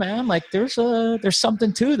like, yeah, man, like there's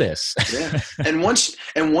something to this. Yeah. And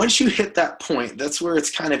once you hit that point, that's where it's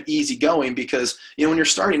kind of easy going, because, when you're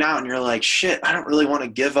starting out and you're like, shit, I don't really want to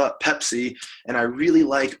give up Pepsi and I really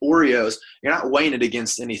like Oreos. You're not weighing it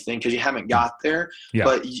against anything because you haven't got there. Yeah.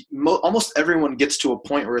 But almost everyone gets to a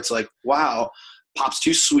point where it's like, wow, pop's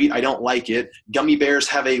too sweet. I don't like it. Gummy bears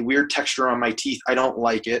have a weird texture on my teeth. I don't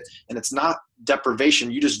like it. And it's not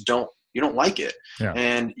deprivation. You just don't like it. Yeah.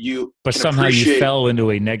 And but somehow you fell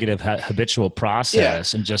into a negative habitual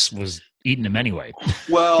process and just was eating them anyway.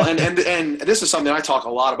 Well, and this is something I talk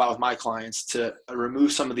a lot about with my clients, to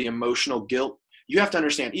remove some of the emotional guilt. You have to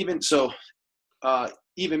understand, even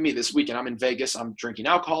me this weekend, I'm in Vegas, I'm drinking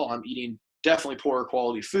alcohol, I'm eating definitely poorer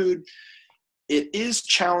quality food. It is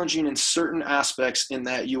challenging in certain aspects in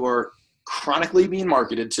that you are chronically being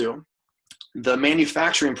marketed to. The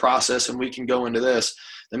manufacturing process, and we can go into this,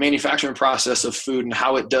 the manufacturing process of food and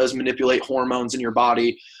how it does manipulate hormones in your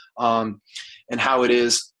body, and how it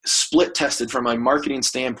is split tested from a marketing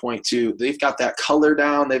standpoint to, they've got that color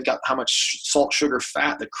down, they've got how much salt, sugar,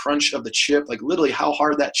 fat, the crunch of the chip, like literally how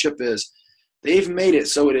hard that chip is. They've made it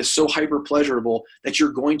so it is so hyper pleasurable that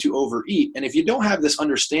you're going to overeat. And if you don't have this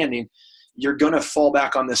understanding, you're going to fall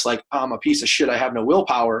back on this, like, I'm a piece of shit, I have no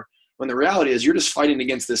willpower, when the reality is you're just fighting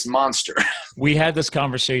against this monster. We had this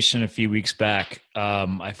conversation a few weeks back.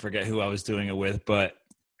 I forget who I was doing it with, but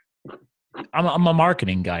I'm a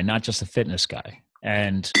marketing guy, not just a fitness guy.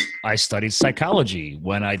 And I studied psychology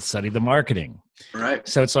when I studied the marketing. Right.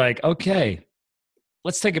 So it's like, okay,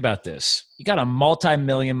 let's think about this. You got a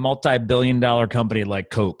multi-billion-dollar company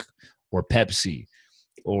like Coke or Pepsi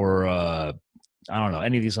or I don't know,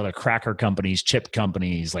 any of these other cracker companies, chip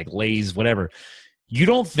companies like Lay's, whatever. You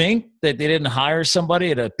don't think that they didn't hire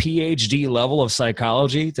somebody at a PhD level of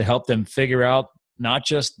psychology to help them figure out not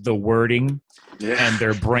just the wording and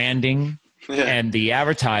their branding and the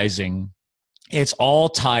advertising? It's all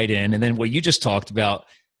tied in. And then what you just talked about,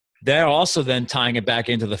 they're also then tying it back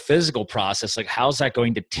into the physical process. Like, how's that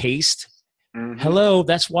going to taste? Mm-hmm. Hello,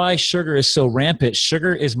 that's why sugar is so rampant.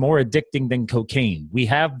 Sugar is more addicting than cocaine. We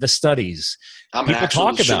have the studies. I'm an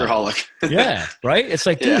actual sugarholic. Yeah, right? It's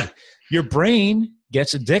like, dude, your brain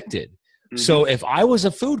gets addicted. Mm-hmm. So if I was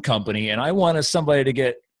a food company and I wanted somebody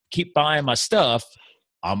to keep buying my stuff,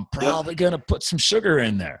 I'm probably going to put some sugar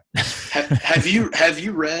in there. Have you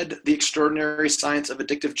read The Extraordinary Science of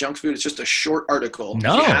Addictive Junk Food? It's just a short article.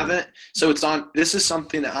 No. If you haven't, so it's on, this is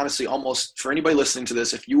something that honestly, almost for anybody listening to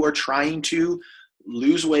this, if you are trying to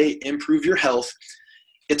lose weight, improve your health,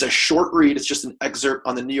 it's a short read. It's just an excerpt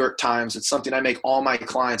on the New York Times. It's something I make all my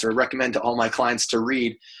clients, or recommend to all my clients to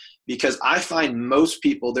read, because I find most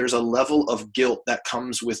people, there's a level of guilt that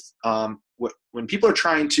comes with when people are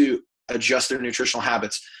trying to adjust their nutritional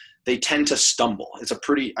habits, they tend to stumble.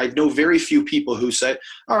 I know very few people who say,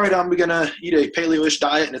 all right, I'm going to eat a paleo-ish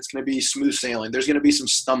diet and it's going to be smooth sailing. There's going to be some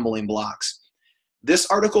stumbling blocks. This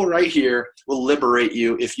article right here will liberate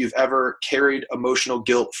you if you've ever carried emotional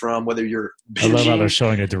guilt from whether you're binging. I love how they're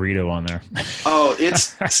showing a Dorito on there. Oh,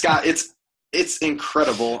 it's Scott. It's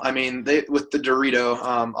incredible. I mean, with the Dorito,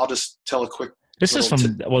 I'll just tell a quick. This is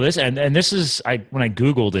from this is when I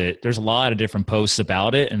Googled it, there's a lot of different posts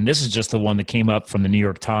about it. And this is just the one that came up from the New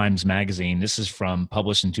York Times magazine. This is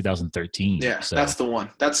published in 2013. Yeah, so. That's the one.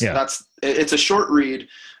 It's a short read.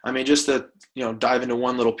 I mean, just to, dive into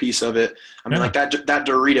one little piece of it. I mean, like that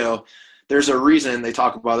Dorito, there's a reason they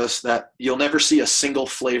talk about this, that you'll never see a single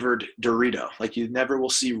flavored Dorito. Like, you never will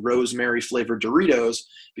see rosemary flavored Doritos,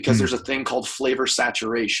 because there's a thing called flavor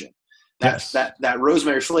saturation. That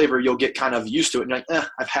rosemary flavor, you'll get kind of used to it. And you're like,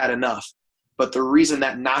 I've had enough. But the reason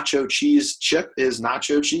that nacho cheese chip is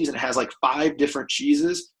nacho cheese, and it has like 5 different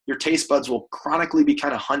cheeses, your taste buds will chronically be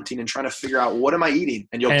kind of hunting and trying to figure out, what am I eating?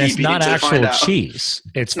 And you'll keep eating to find out. It's not actual cheese.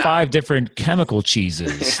 It's 5 different chemical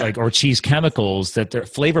cheeses, or cheese chemicals, that their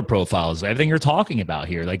flavor profiles, everything you're talking about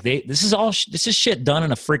here. Like, this is shit done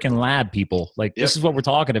in a freaking lab, people. Like, this is what we're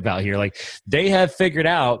talking about here. Like, they have figured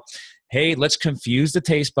out, hey, let's confuse the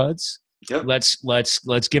taste buds. Yep.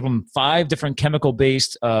 Let's give them 5 different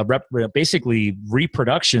chemical-based, basically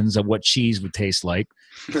reproductions of what cheese would taste like,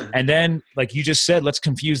 and then, like you just said, let's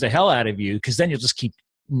confuse the hell out of you, because then you'll just keep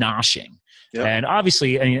noshing. Yep. And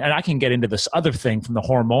obviously, and I can get into this other thing from the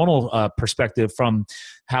hormonal perspective, from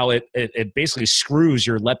how it basically screws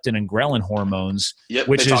your leptin and ghrelin hormones,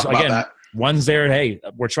 which is again. One's there, hey,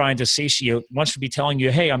 we're trying to satiate. One should be telling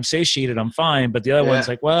you, hey, I'm satiated, I'm fine. But the other one's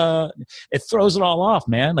like, well, it throws it all off,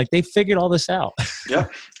 man. Like, they figured all this out. Yeah.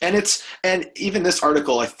 And even this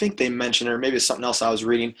article, I think they mentioned, or maybe it's something else I was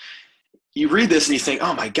reading, you read this and you think,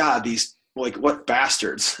 oh my God, these, like, what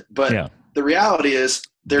bastards. But Yeah. the reality is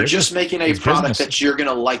they're just making a product business that you're going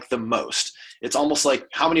to like the most. It's almost like,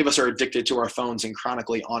 how many of us are addicted to our phones and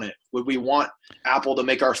chronically on it? Would we want Apple to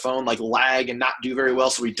make our phone like lag and not do very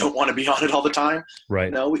well, so we don't want to be on it all the time?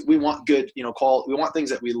 Right. No, we want good, we want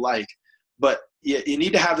things that we like. But you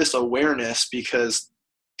need to have this awareness, because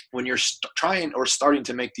when you're trying or starting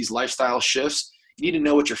to make these lifestyle shifts, you need to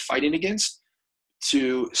know what you're fighting against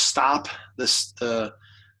to stop the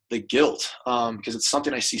guilt, because it's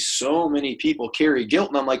something I see so many people carry guilt,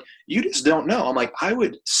 and I'm like, you just don't know. I'm like, I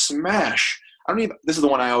would smash. This is the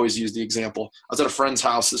one I always use the example. I was at a friend's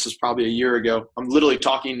house. This was probably a year ago. I'm literally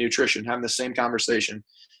talking nutrition, having the same conversation,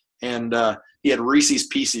 and he had Reese's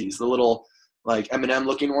Pieces, the little like M&M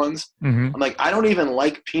looking ones. Mm-hmm. I'm like, I don't even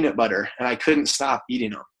like peanut butter, and I couldn't stop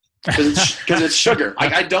eating them because it's sugar.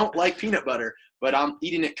 Like, I don't like peanut butter, but I'm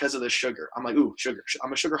eating it because of the sugar. I'm like, ooh, sugar.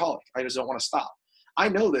 I'm a sugarholic. I just don't want to stop. I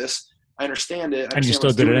know this. I understand it. I and you still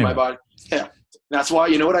what's did it doing anyway. to my body. Yeah. That's why,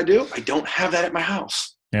 you know what I do? I don't have that at my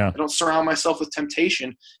house. Yeah. I don't surround myself with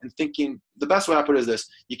temptation and thinking. The best way I put it is this: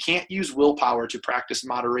 you can't use willpower to practice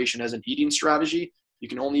moderation as an eating strategy. You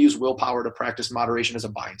can only use willpower to practice moderation as a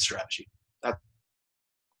buying strategy.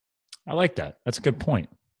 I like that. That's a good point.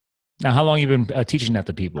 Now, how long have you been teaching that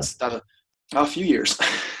to people? A few years.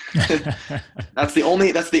 That's the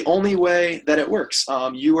only way that it works.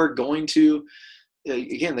 You are going to,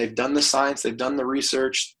 again, they've done the science, they've done the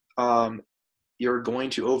research. You're going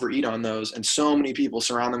to overeat on those. And so many people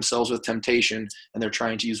surround themselves with temptation, and they're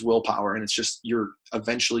trying to use willpower. And it's just, you're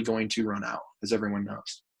eventually going to run out, as everyone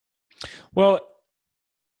knows. Well,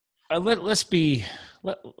 let's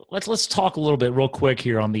talk a little bit real quick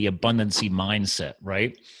here on the abundancy mindset,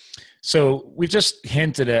 right? So we've just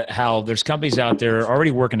hinted at how there's companies out there already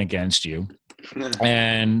working against you,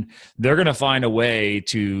 and they're going to find a way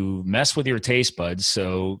to mess with your taste buds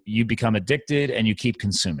so you become addicted and you keep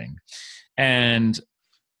consuming. And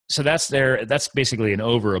so that's basically an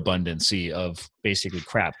overabundancy of basically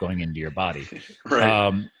crap going into your body.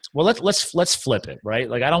 Right. Well, let's flip it, right?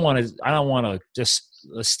 Like, I don't want to just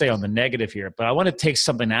let's stay on the negative here, but I want to take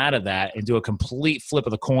something out of that and do a complete flip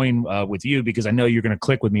of the coin with you, because I know you're going to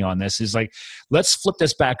click with me on this. Is like, let's flip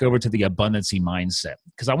this back over to the abundancy mindset,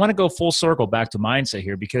 because I want to go full circle back to mindset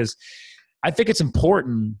here, because I think it's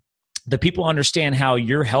important that people understand how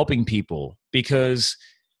you're helping people, because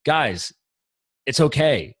guys, it's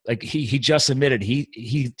okay. Like, he just admitted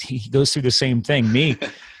he goes through the same thing. Me,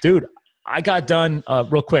 dude, I got done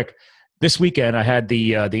real quick. This weekend, I had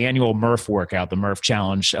the annual Murph workout, the Murph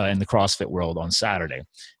Challenge in the CrossFit world on Saturday.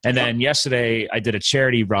 And then yesterday, I did a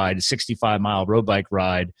charity ride, a 65-mile road bike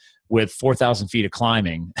ride with 4,000 feet of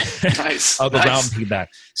climbing. Nice. I'll go mountain peak back.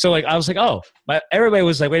 So I was like, everybody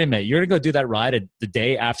was like, wait a minute, you're going to go do that ride the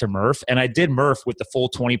day after Murph? And I did Murph with the full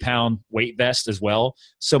 20-pound weight vest as well.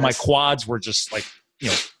 So my quads were just like,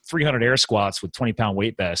 300 air squats with 20-pound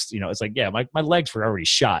weight vest. It's like, yeah, my legs were already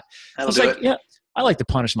shot. I was like, yeah, I like to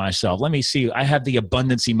punish myself. Let me see. I have the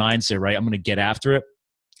abundancy mindset, right? I'm going to get after it.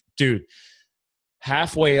 Dude,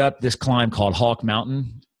 halfway up this climb called Hawk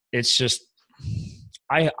Mountain, it's just,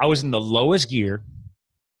 I was in the lowest gear,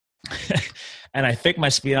 and I think my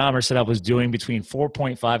speedometer said I was doing between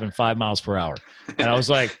 4.5 and 5 miles per hour. And I was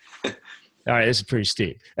like, all right, this is pretty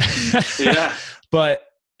steep. Yeah. But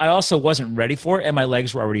I also wasn't ready for it, and my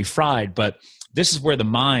legs were already fried. But this is where the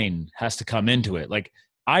mind has to come into it. Like,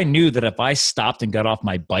 I knew that if I stopped and got off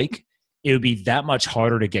my bike, it would be that much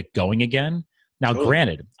harder to get going again. Now,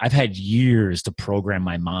 granted, I've had years to program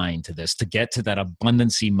my mind to this, to get to that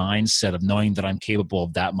abundancy mindset of knowing that I'm capable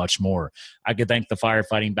of that much more. I could thank the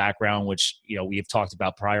firefighting background, which, we have talked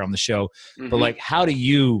about prior on the show. Mm-hmm. But like, how do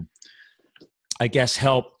you, I guess,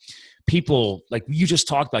 help people like you just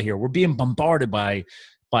talked about here? We're being bombarded by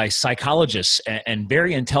psychologists and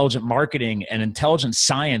very intelligent marketing and intelligent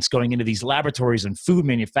science going into these laboratories and food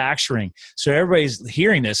manufacturing. So everybody's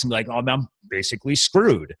hearing this and be like, oh, I'm basically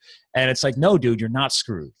screwed. And it's like, no, dude, you're not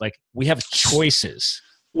screwed. Like, we have choices.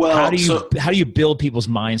 Well, how do you build people's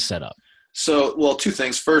mindset up? So, well, two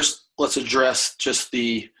things. First, let's address just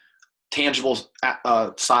the tangible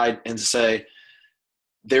side and say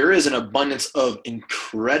there is an abundance of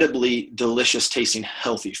incredibly delicious tasting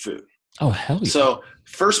healthy food. Oh, hell yeah. So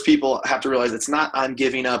first, people have to realize it's not I'm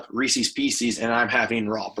giving up Reese's Pieces and I'm having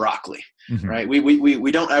raw broccoli, mm-hmm. right?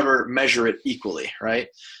 We don't ever measure it equally, right?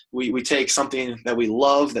 We take something that we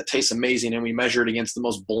love that tastes amazing and we measure it against the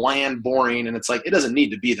most bland, boring, and it's like, it doesn't need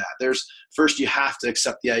to be that. First, you have to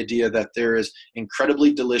accept the idea that there is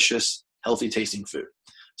incredibly delicious, healthy tasting food.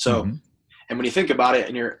 So, mm-hmm. and when you think about it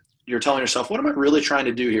and you're telling yourself, what am I really trying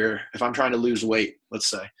to do here if I'm trying to lose weight, let's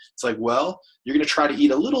say? It's like, well, you're going to try to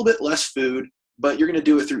eat a little bit less food, but you're going to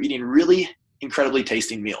do it through eating really incredibly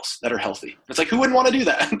tasting meals that are healthy. It's like, who wouldn't want to do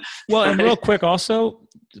that? Well, right? And real quick also,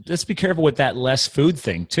 let's be careful with that less food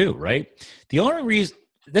thing too, right? The only reason,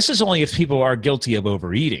 this is only if people are guilty of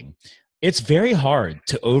overeating. It's very hard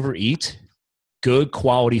to overeat good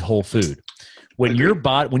quality whole food. When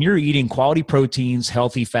you're eating quality proteins,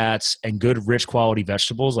 healthy fats, and good rich quality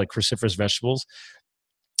vegetables like cruciferous vegetables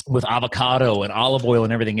with avocado and olive oil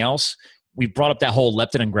and everything else, we brought up that whole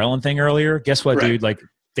leptin and ghrelin thing earlier. Guess what, dude? Like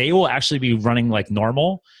they will actually be running like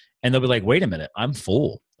normal, and they'll be like, wait a minute, I'm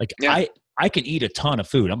full. Like I can eat a ton of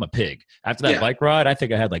food. I'm a pig. After that bike ride, I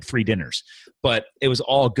think I had like 3 dinners, but it was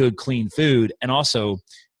all good, clean food. And also,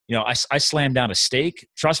 you know, I slammed down a steak.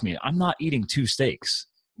 Trust me, I'm not eating 2 steaks.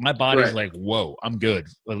 My body's like, whoa, I'm good,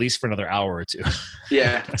 at least for another hour or 2.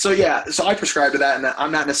 So I prescribe to that, and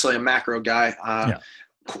I'm not necessarily a macro guy.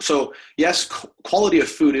 So yes, quantity of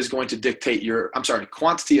food is going to dictate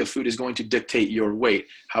quantity of food is going to dictate your weight.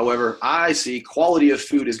 However, I see quality of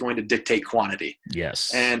food is going to dictate quantity.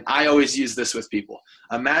 Yes. And I always use this with people.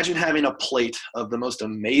 Imagine having a plate of the most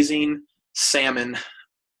amazing salmon,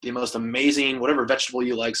 the most amazing, whatever vegetable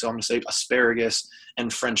you like. So I'm going to say asparagus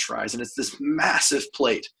and French fries. And it's this massive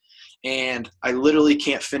plate. And I literally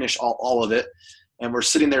can't finish all of it. And we're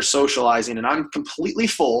sitting there socializing, and I'm completely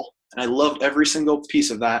full. And I loved every single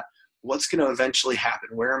piece of that. What's going to eventually happen?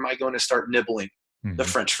 Where am I going to start nibbling? The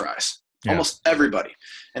French fries? Almost everybody.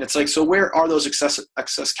 And it's like, so where are those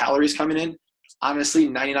excess calories coming in? Honestly,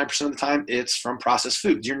 99% of the time, it's from processed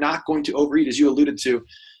foods. You're not going to overeat, as you alluded to.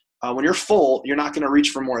 When you're full, you're not going to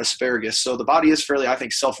reach for more asparagus. So the body is fairly, I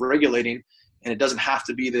think, self-regulating, and it doesn't have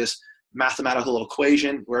to be this mathematical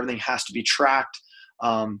equation where everything has to be tracked.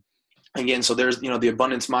 Again, so there's, the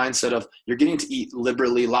abundance mindset of you're getting to eat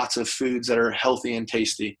liberally lots of foods that are healthy and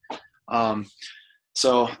tasty.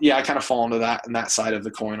 So yeah, I kind of fall into that and that side of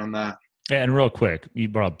the coin on that. And real quick, you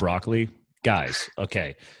brought up broccoli. Guys,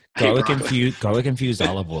 okay. Garlic infused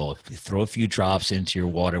olive oil. Throw a few drops into your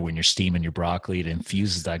water when you're steaming your broccoli. It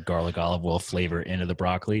infuses that garlic olive oil flavor into the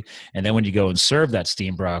broccoli. And then when you go and serve that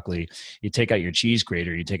steamed broccoli, you take out your cheese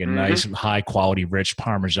grater. You take a nice, high quality, rich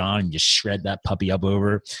Parmesan, and you shred that puppy up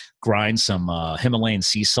over. Grind some Himalayan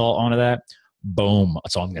sea salt onto that. Boom.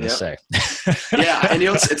 That's all I'm going to say. Yeah. And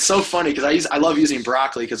it's so funny because I love using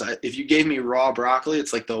broccoli because if you gave me raw broccoli,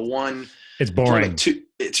 it's like the one. It's boring.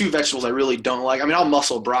 Like two vegetables I really don't like. I mean, I'll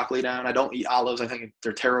muscle broccoli down. I don't eat olives. I think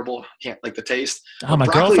they're terrible. Can't like the taste. Oh, my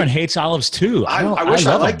girlfriend hates olives too. I wish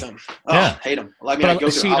I liked them. Oh, hate them. I mean,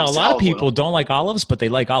 a lot of people don't like olives, but they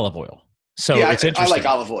like olive oil. So it's interesting. I like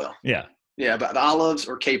olive oil. Yeah. Yeah, but the olives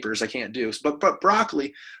or capers I can't do. But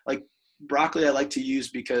broccoli, I like to use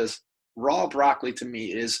because raw broccoli to me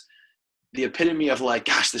is the epitome of like,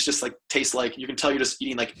 gosh, this just like tastes like, you can tell you're just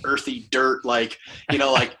eating like earthy dirt, like,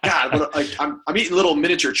 like, God, I'm eating little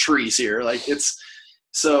miniature trees here. Like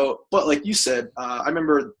but like you said, I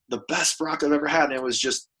remember the best broccoli I've ever had. And it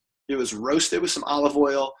was roasted with some olive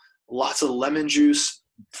oil, lots of lemon juice,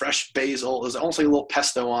 fresh basil. It was almost like a little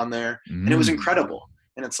pesto on there. And it was incredible.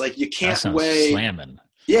 And it's like, you can't weigh slamming.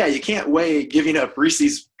 Yeah, you can't weigh giving up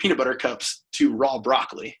Reese's peanut butter cups to raw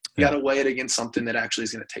broccoli. You got to weigh it against something that actually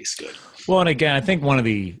is going to taste good. Well, and again, I think one of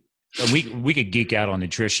we could geek out on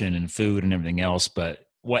nutrition and food and everything else, but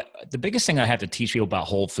the biggest thing I have to teach people about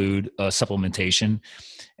whole food supplementation,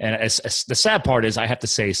 and the sad part is I have to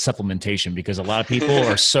say supplementation because a lot of people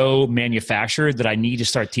are so manufactured that I need to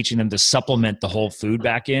start teaching them to supplement the whole food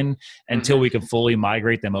back in until we can fully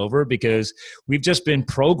migrate them over, because we've just been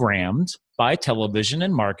programmed by television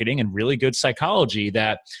and marketing and really good psychology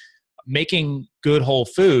that making good whole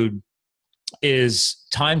food is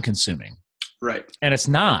time consuming. Right. And it's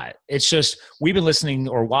not. It's just we've been listening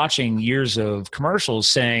or watching years of commercials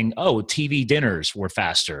saying, oh, TV dinners were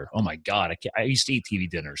faster. Oh, my God. I used to eat TV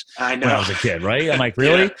dinners when I was a kid, right? I'm like,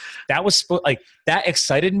 really? That was that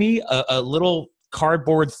excited me. A little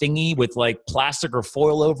cardboard thingy with like plastic or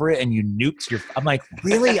foil over it and you nuked I'm like,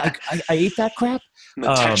 really? I ate that crap?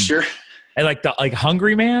 The texture. And like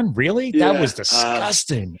Hungry Man? Really? That was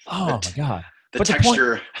disgusting. Oh, my God. The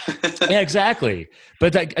texture. Yeah, exactly.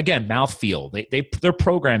 But again, mouthfeel. They're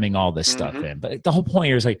programming all this stuff in. But the whole point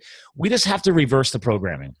here is like, we just have to reverse the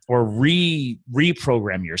programming or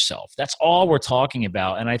reprogram yourself. That's all we're talking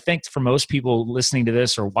about. And I think for most people listening to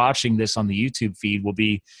this or watching this on the YouTube feed will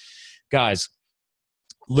be, guys,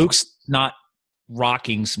 Luke's not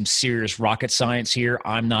rocking some serious rocket science here.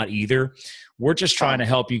 I'm not either. We're just trying to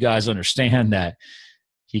help you guys understand that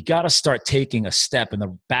you got to start taking a step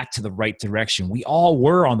back to the right direction. We all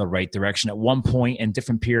were on the right direction at one point in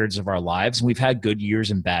different periods of our lives. And we've had good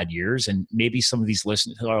years and bad years. And maybe some of these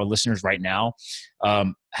listeners right now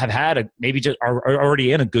have had maybe just are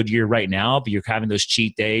already in a good year right now, but you're having those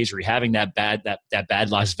cheat days, or you're having that bad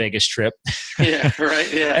Las Vegas trip. Yeah,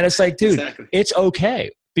 right. Yeah. And it's like, dude, exactly. It's okay.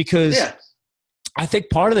 Because I think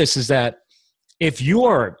part of this is that if you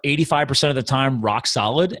are 85% of the time rock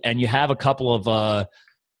solid and you have a couple of,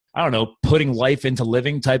 putting life into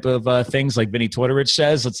living type of things like Vinny Tortorich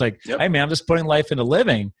says, it's like, hey man, I'm just putting life into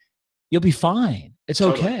living. You'll be fine. It's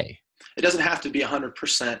totally okay. It doesn't have to be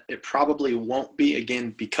 100%. It probably won't be,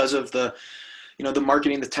 again, because of the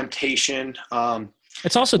marketing, the temptation.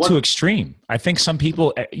 It's also too extreme. I think some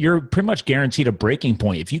people, you're pretty much guaranteed a breaking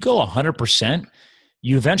point. If you go 100%,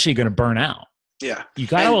 you're eventually going to burn out. Yeah. You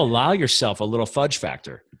got to allow yourself a little fudge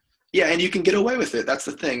factor. Yeah, and you can get away with it. That's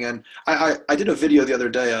the thing. And I did a video the other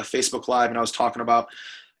day, a Facebook Live, and I was talking about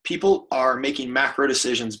people are making macro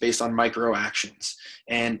decisions based on micro actions.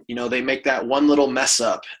 And, they make that one little mess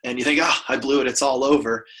up and you think, I blew it. It's all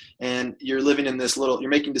over. And you're living in this you're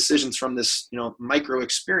making decisions from this, micro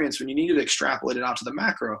experience when you need to extrapolate it out to the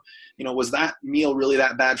macro. Was that meal really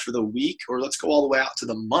that bad for the week? Or let's go all the way out to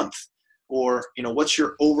the month. Or, what's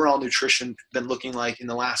your overall nutrition been looking like in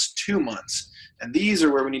the last 2 months? And these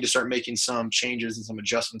are where we need to start making some changes and some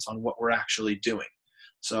adjustments on what we're actually doing.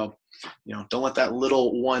 So, don't let that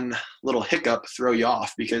one little hiccup throw you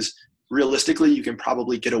off, because realistically, you can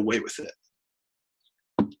probably get away with it.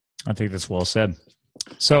 I think that's well said.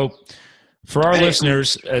 So for our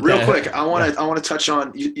listeners, real quick, I want to touch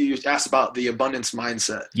on, you asked about the abundance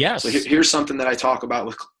mindset. Yes. So here's something that I talk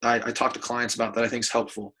about I talk to clients about that I think is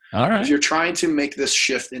helpful. All right. If you're trying to make this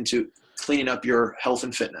shift into cleaning up your health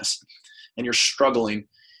and fitness and you're struggling,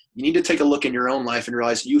 you need to take a look in your own life and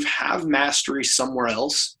realize you have mastery somewhere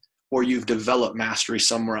else, or you've developed mastery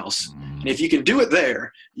somewhere else. And if you can do it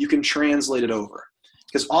there, you can translate it over.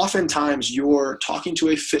 Because oftentimes you're talking to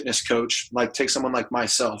a fitness coach, like take someone like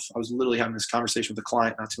myself. I was literally having this conversation with a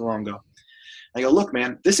client not too long ago. I go, look,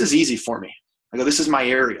 man, this is easy for me. I go, this is my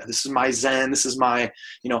area. This is my zen. This is my,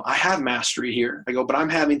 I have mastery here. I go, but I'm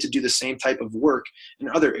having to do the same type of work in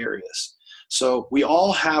other areas. So we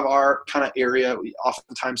all have our kind of area.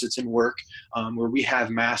 Oftentimes it's in work where we have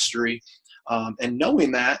mastery. And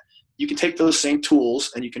knowing that, you can take those same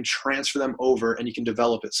tools and you can transfer them over and you can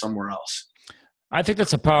develop it somewhere else. I think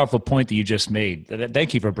that's a powerful point that you just made.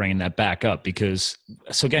 Thank you for bringing that back up, because,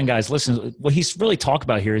 so again, guys, listen, what he's really talking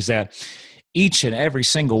about here is that each and every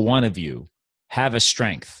single one of you have a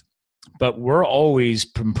strength, but we're always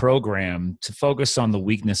programmed to focus on the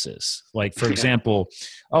weaknesses. Like, for example,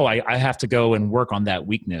 I have to go and work on that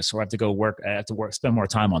weakness, or I have to spend more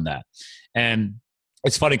time on that. And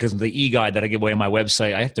it's funny because the e-guide that I give away on my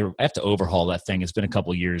website, I have to overhaul that thing. It's been a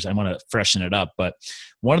couple of years. I want to freshen it up. But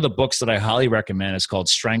one of the books that I highly recommend is called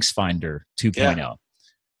Strengths Finder 2.0. Yeah.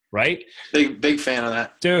 Right? Big fan of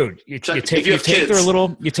that. Dude, you take their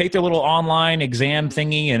little online exam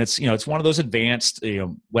thingy, and it's one of those advanced,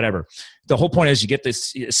 whatever. The whole point is you get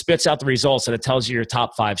this, it spits out the results and it tells you your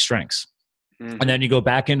top 5 strengths. Mm-hmm. And then you go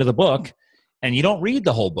back into the book and you don't read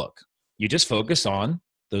the whole book. You just focus on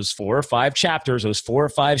those 4 or 5 chapters, those 4 or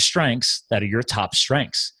 5 strengths that are your top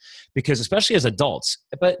strengths. Because especially as adults,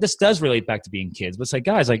 but this does relate back to being kids, but it's like,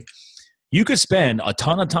 guys, like, you could spend a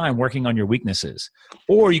ton of time working on your weaknesses,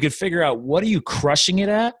 or you could figure out what are you crushing it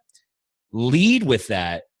at, lead with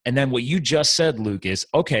that. And then what you just said, Luke, is,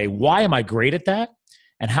 okay, why am I great at that?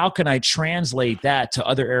 And how can I translate that to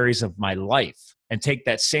other areas of my life and take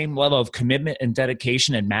that same level of commitment and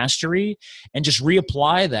dedication and mastery and just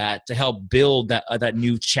reapply that to help build that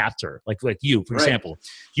new chapter? Like you, for example,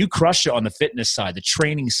 you crushed it on the fitness side, the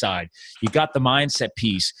training side. You got the mindset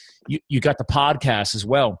piece. You got the podcast as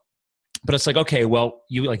well. But it's like, okay, well,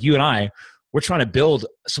 you and I, we're trying to build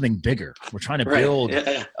something bigger. We're trying to build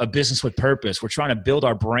a business with purpose. We're trying to build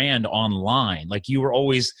our brand online. Like, you were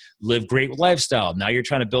always live great lifestyle. Now you're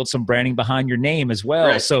trying to build some branding behind your name as well.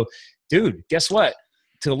 Right. So, dude, guess what?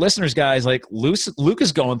 To the listeners, guys, like, Luke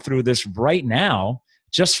is going through this right now,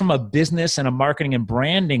 just from a business and a marketing and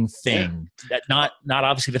branding thing, that not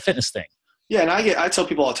obviously the fitness thing. Yeah, and I tell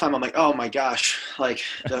people all the time, I'm like, oh my gosh, like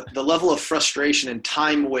the level of frustration and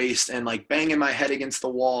time waste and like banging my head against the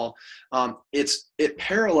wall, it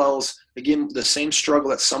parallels, again, the same struggle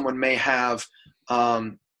that someone may have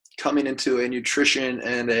coming into a nutrition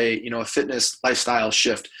and a fitness lifestyle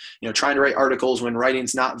shift. Trying to write articles when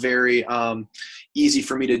writing's not very easy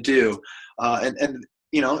for me to do, and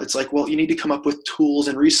it's like, well, you need to come up with tools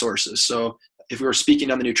and resources. So if we were speaking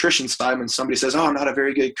on the nutrition side, when somebody says, oh, I'm not a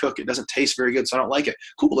very good cook, it doesn't taste very good, so I don't like it.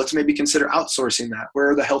 Cool, let's maybe consider outsourcing that. Where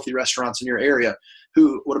are the healthy restaurants in your area?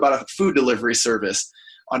 What about a food delivery service?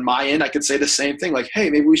 On my end, I could say the same thing, like, hey,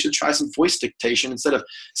 maybe we should try some voice dictation instead of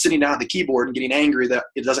sitting down at the keyboard and getting angry that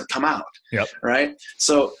it doesn't come out. Yep. Right?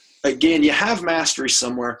 So again, you have mastery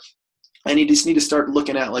somewhere, and you just need to start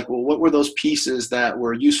looking at, like, well, what were those pieces that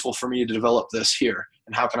were useful for me to develop this here,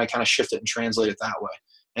 and how can I kind of shift it and translate it that way?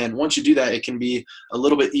 And once you do that, it can be a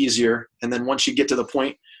little bit easier. And then once you get to the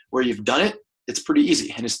point where you've done it, it's pretty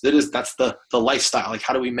easy. And that's the lifestyle. Like,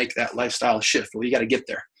 how do we make that lifestyle shift? Well, you got to get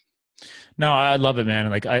there. No, I love it, man.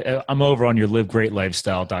 Like I'm over on your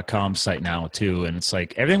livegreatlifestyle.com site now too. And it's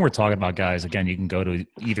like everything we're talking about, guys, again, you can go to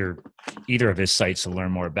either of his sites to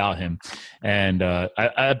learn more about him. And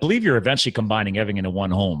I believe you're eventually combining everything into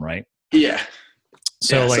one home, right? Yeah.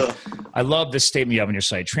 So I love this statement you have on your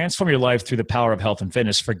site: transform your life through the power of health and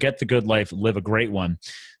fitness. Forget the good life, live a great one.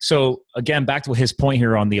 So again, back to his point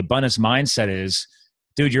here on the abundance mindset is,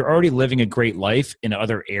 dude, you're already living a great life in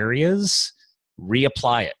other areas.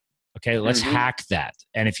 Reapply it. Okay, let's hack that.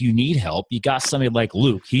 And if you need help, you got somebody like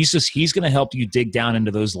Luke. He's going to help you dig down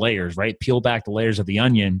into those layers, right? Peel back the layers of the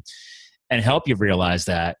onion and help you realize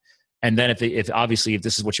that. And then if obviously if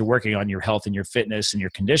this is what you're working on, your health and your fitness and your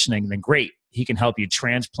conditioning, then great. He can help you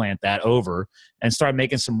transplant that over and start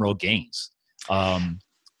making some real gains. And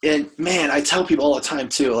man, I tell people all the time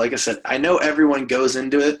too, like I said, I know everyone goes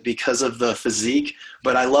into it because of the physique,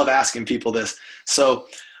 but I love asking people this. So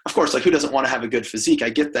of course, like, who doesn't want to have a good physique? I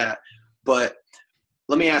get that. But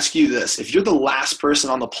let me ask you this. If you're the last person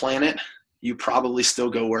on the planet, you probably still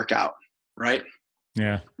go work out, right?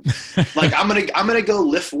 Yeah. Like, I'm gonna go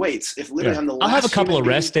lift weights. If literally I'm the last. I'll have a couple of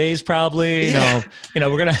rest days probably. Yeah.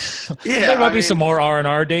 We're gonna there might be some more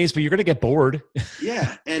R&R days, but you're gonna get bored.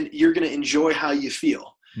 Yeah, and you're gonna enjoy how you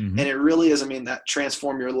feel. And it really is, that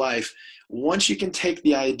transform your life. Once you can take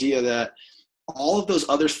the idea that all of those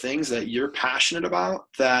other things that you're passionate about,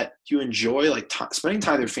 that you enjoy, like spending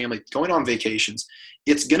time with your family, going on vacations,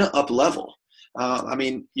 it's going to up level.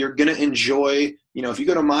 You're going to enjoy, if you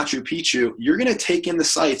go to Machu Picchu, you're going to take in the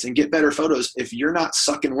sights and get better photos if you're not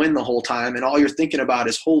sucking wind the whole time and all you're thinking about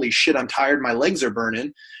is, holy shit, I'm tired, my legs are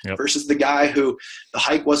burning, versus the guy who the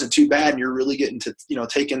hike wasn't too bad and you're really getting to,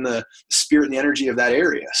 take in the spirit and the energy of that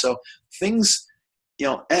area. So things,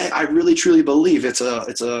 I really truly believe it's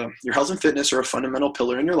your health and fitness are a fundamental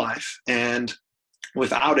pillar in your life. And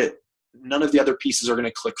without it, none of the other pieces are going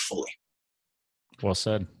to click fully. Well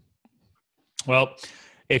said. Well,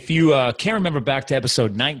 if you can't remember back to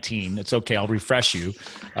episode 19, it's okay. I'll refresh you.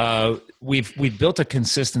 We've built a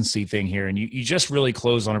consistency thing here, and you just really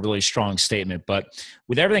closed on a really strong statement. But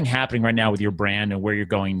with everything happening right now with your brand and where you're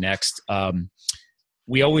going next,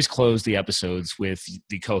 we always close the episodes with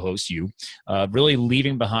the co-host, you, really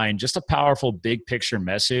leaving behind just a powerful big picture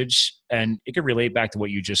message. And it could relate back to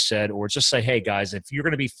what you just said, or just say, hey guys, if you're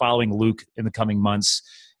going to be following Luke in the coming months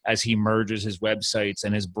as he merges his websites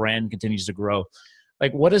and his brand continues to grow,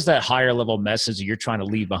 like, what is that higher level message that you're trying to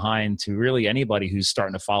leave behind to really anybody who's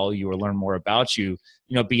starting to follow you or learn more about you,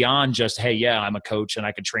 beyond just, hey, yeah, I'm a coach and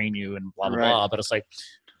I could train you and blah, blah, blah. But it's like,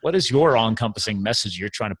 what is your all-encompassing message you're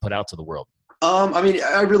trying to put out to the world?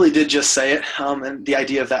 I really did just say it, and the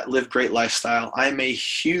idea of that live great lifestyle. I'm a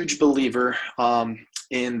huge believer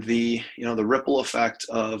in the ripple effect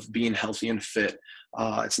of being healthy and fit.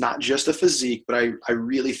 It's not just a physique, but I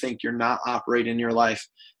really think you're not operating your life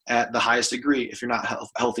at the highest degree if you're not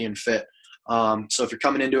healthy and fit. So if you're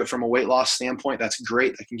coming into it from a weight loss standpoint, that's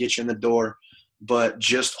great. That can get you in the door, but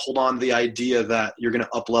just hold on to the idea that you're going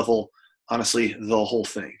to up level, honestly, the whole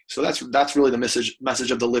thing. So that's really the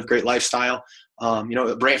message of the Live Great lifestyle. From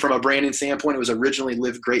a branding standpoint, it was originally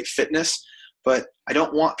Live Great Fitness, but I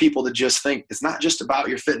don't want people to just think it's not just about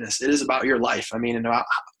your fitness. It is about your life. And about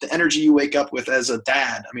the energy you wake up with as a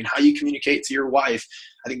dad. How you communicate to your wife.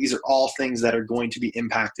 I think these are all things that are going to be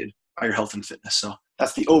impacted by your health and fitness. So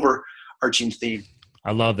that's the overarching theme.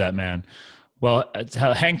 I love that, man. Well,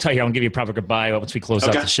 hang tight here. I'll give you a proper goodbye once we close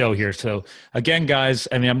out the show here. So again, guys,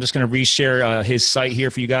 I'm just going to reshare his site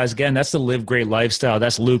here for you guys. Again, that's the Live Great Lifestyle.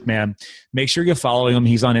 That's Luke, man. Make sure you're following him.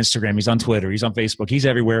 He's on Instagram. He's on Twitter. He's on Facebook. He's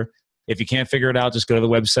everywhere. If you can't figure it out, just go to the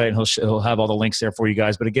website and he'll have all the links there for you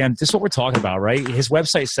guys. But again, this is what we're talking about, right? His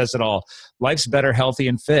website says it all. Life's better, healthy,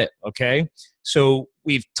 and fit, okay? So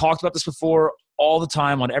we've talked about this before all the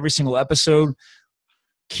time on every single episode.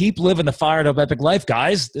 Keep living the fired up epic life,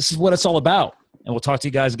 guys. This is what it's all about. And we'll talk to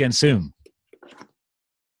you guys again soon.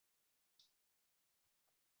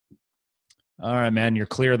 All right, man. You're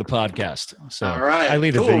clear of the podcast. So all right, I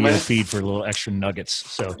leave the cool, video man. feed for little extra nuggets.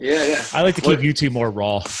 So Yeah. I like to keep you two more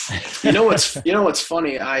raw. You know what's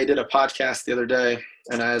funny? I did a podcast the other day,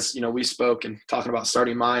 and as you know, we spoke and talking about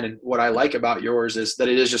starting mine. And what I like about yours is that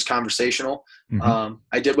it is just conversational. Mm-hmm.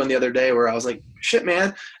 I did one the other day where I was like, "Shit,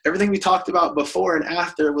 man! Everything we talked about before and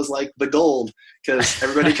after was like the gold." Because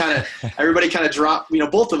everybody kind of dropped. You know,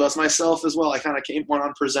 both of us, myself as well. I kind of went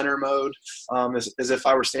on presenter mode, as if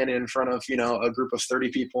I were standing in front of a group of 30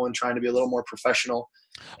 people and trying to be a little more professional.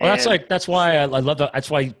 Well, that's why I love that. That's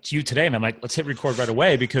why it's you today, man. I'm like, let's hit record right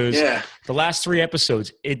away because the last 3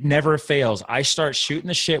 episodes, it never fails. I start shooting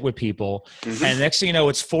the shit with people, and next thing you know,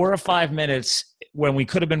 it's 4 or 5 minutes when we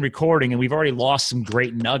could have been recording, and we've already lost some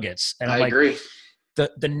great nuggets. And I agree.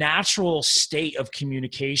 The natural state of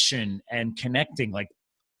communication and connecting, like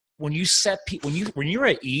when you when you're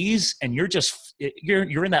at ease and you're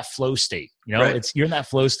in that flow state, right. You're in that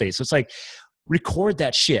flow state. So it's like, record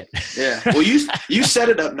that shit. Yeah. Well, you set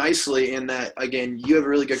it up nicely in that, again, you have a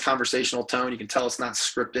really good conversational tone. You can tell it's not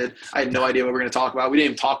scripted. I had no idea what we're going to talk about. We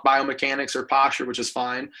didn't even talk biomechanics or posture, which is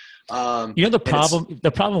fine.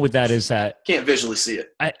 The problem with that is that can't visually see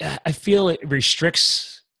it. I feel it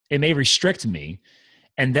may restrict me.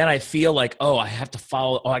 And then I feel like, I have to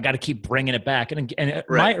follow. I got to keep bringing it back. And right.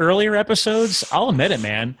 My earlier episodes, I'll admit it,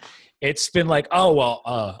 man. It's been like,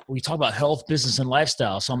 we talk about health, business, and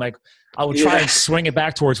lifestyle. So I'm like, I would try and swing it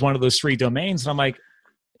back towards one of those 3 domains. And I'm like,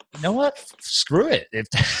 you know what? Screw it. If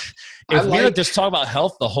we just talk about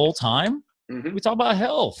health the whole time, we talk about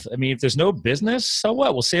health. I mean, if there's no business, so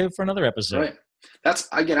what? We'll save it for another episode. Right.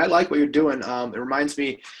 I like what you're doing. It reminds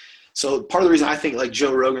me. So part of the reason I think like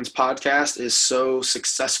Joe Rogan's podcast is so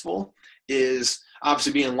successful is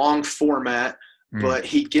obviously being long format, but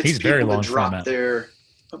he gets people to drop their.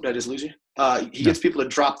 Did I just lose you? He gets people to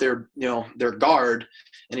drop their guard.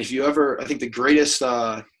 And if you ever, I think the greatest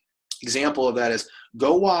example of that is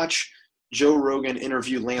go watch Joe Rogan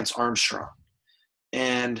interview Lance Armstrong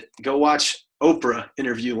and go watch Oprah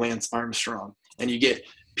interview Lance Armstrong. And you get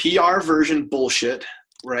PR version bullshit,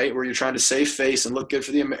 right? Where you're trying to save face and look good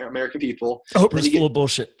for the American people. Oprah's full of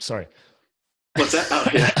bullshit. Sorry. What's that? Oh,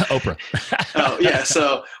 yeah. Oprah. Oh, yeah.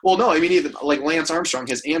 So, no, I mean, even like Lance Armstrong,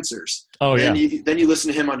 his answers. Oh, yeah. Then you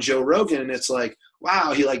listen to him on Joe Rogan, and it's like,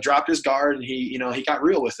 wow, he like dropped his guard and he got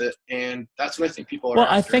real with it. And that's what I think people are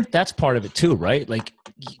after. I think that's part of it too, right? Like,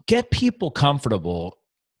 get people comfortable.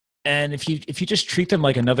 And if you just treat them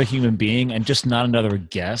like another human being and just not another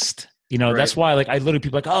guest, right. That's why, like, I literally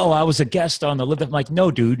people like, I was a guest on the Live. I'm like,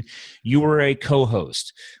 no, dude, you were a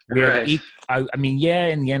co-host. Right. I mean,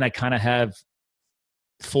 in the end, I kind of have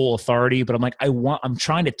full authority, but I'm like, I'm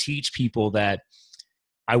trying to teach people that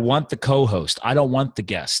I want the co-host. I don't want the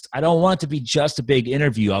guest. I don't want it to be just a big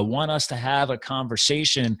interview. I want us to have a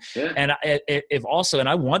conversation. Yeah. And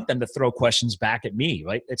I want them to throw questions back at me,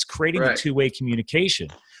 right? It's creating a two-way communication,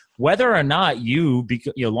 whether or not you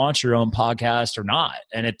launch your own podcast or not.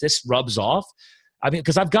 And if this rubs off, I mean,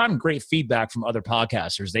 because I've gotten great feedback from other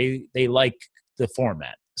podcasters. They like the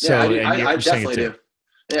format. So I definitely do.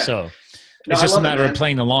 Yeah. So it's just a matter of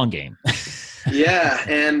playing the long game. Yeah.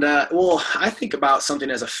 And, I think about something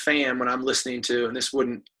as a fan when I'm listening to, and this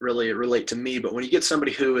wouldn't really relate to me, but when you get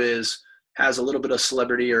somebody who has a little bit of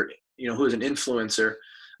celebrity or, who is an influencer,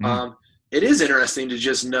 it is interesting to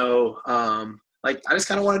just know, I just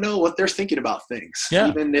kind of want to know what they're thinking about things. Yeah.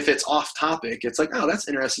 Even if it's off topic, it's like, that's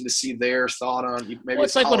interesting to see their thought on maybe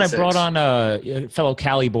it's like politics. When I brought on a fellow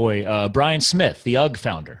Cali boy, Brian Smith, the UGG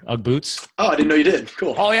founder, UGG Boots. Oh, I didn't know you did.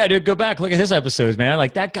 Cool. Oh, yeah, dude. Go back. Look at his episodes, man.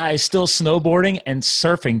 Like, that guy is still snowboarding and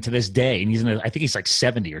surfing to this day. And I think he's like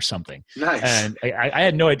 70 or something. Nice. And I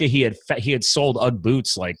had no idea he had sold UGG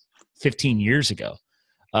Boots like 15 years ago.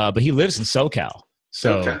 But he lives in SoCal.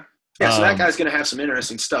 So. Okay. Yeah, so that guy's going to have some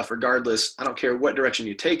interesting stuff regardless. I don't care what direction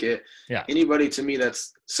you take it. Yeah. Anybody to me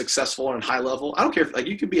that's successful and high level, I don't care if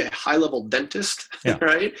you could be a high level dentist,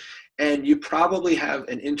 right? And you probably have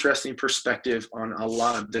an interesting perspective on a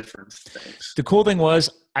lot of different things. The cool thing was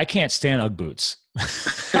I can't stand UGG boots.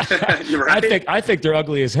 You're right. I think they're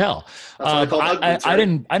ugly as hell. I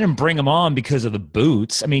didn't bring them on because of the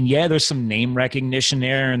boots. I mean, there's some name recognition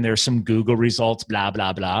there, and there's some Google results, blah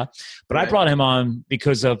blah blah. But I brought him on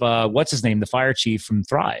because of what's his name, the fire chief from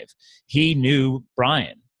Thrive. He knew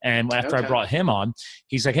Brian, and after I brought him on,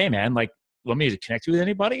 he's like, "Hey man, like, want me to connect you with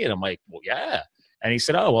anybody?" And I'm like, "Well, yeah." And he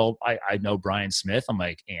said, "Oh, well, I know Brian Smith." I'm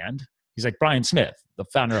like, "And?" He's like, "Brian Smith, the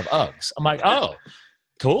founder of Uggs." I'm like, "Oh."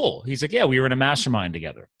 Cool. He's like, yeah, we were in a mastermind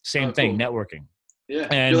together. Same thing, cool. Networking. Yeah.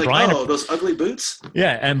 And you're like, Brian, those ugly boots.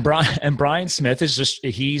 Yeah. And Brian Smith is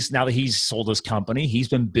now that he's sold his company, he's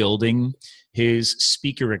been building his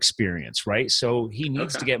speaker experience, right? So he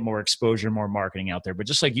needs to get more exposure, more marketing out there. But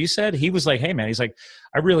just like you said, he was like, hey man, he's like,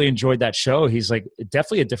 I really enjoyed that show. He's like,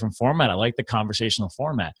 definitely a different format. I like the conversational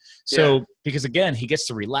format. So because again, he gets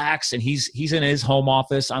to relax and he's in his home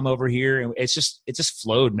office. I'm over here, and it just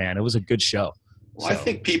flowed, man. It was a good show. Well, I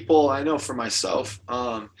think I know for myself,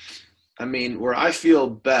 I mean, where I feel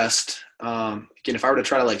best, again, if I were to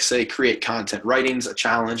try to like say create content, writing's a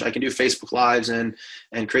challenge. I can do Facebook Lives and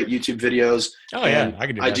create YouTube videos. Oh yeah, I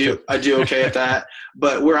can do that. I do okay at that.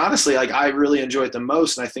 But where honestly, like I really enjoy it the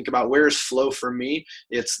most, and I think about where's flow for me.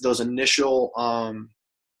 It's those initial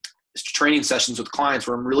training sessions with clients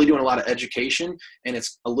where I'm really doing a lot of education, and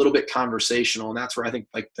it's a little bit conversational, and that's where I think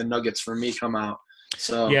like the nuggets for me come out.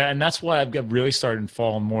 So yeah, and that's why I've got really started to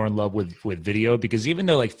fall more in love with video, because even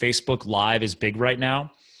though like Facebook Live is big right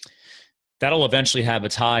now, that'll eventually have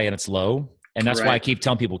its high and its low. And that's why I keep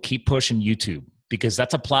telling people, keep pushing YouTube, because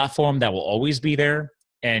that's a platform that will always be there,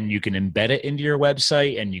 and you can embed it into your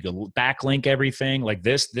website and you can backlink everything like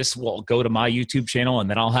this. This will go to my YouTube channel, and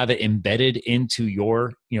then I'll have it embedded into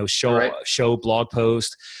your, show blog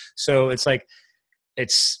post. So it's like,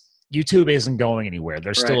 YouTube isn't going anywhere.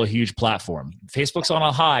 There's still a huge platform. Facebook's on a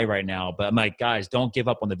high right now, but I'm like, guys, don't give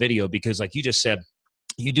up on the video, because like you just said,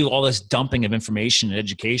 you do all this dumping of information and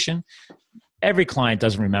education. Every client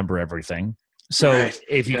doesn't remember everything. So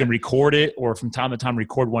if you can record it, or from time to time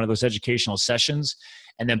record one of those educational sessions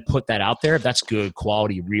and then put that out there, that's good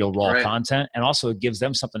quality, real, raw content. And also it gives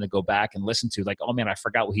them something to go back and listen to. Like, oh man, I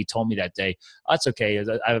forgot what he told me that day. Oh, that's okay.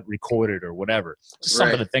 I recorded or whatever. Just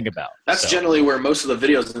something to think about. That's generally where most of the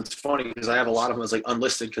videos, and it's funny because I have a lot of them as like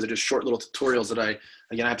unlisted, because they're just short little tutorials that I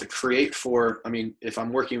have to create for, I mean, if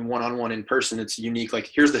I'm working one-on-one in person, it's unique.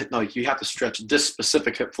 Like you have to stretch this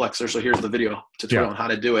specific hip flexor. So here's the video tutorial on how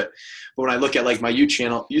to do it. But when I look at like my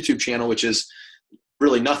YouTube channel, which is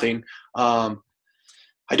really nothing,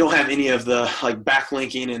 I don't have any of the like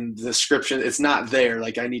backlinking and description. It's not there.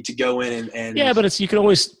 Like I need to go in and yeah, but you can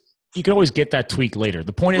always get that tweak later.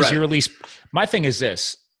 The point is you're at least, my thing is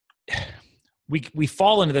this, we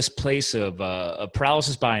fall into this place of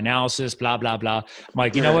paralysis by analysis, blah, blah, blah. I'm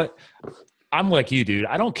like, you know what? I'm like you, dude.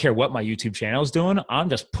 I don't care what my YouTube channel is doing. I'm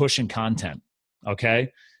just pushing content. Okay.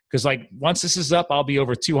 Because like once this is up, I'll be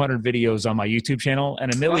over 200 videos on my YouTube channel,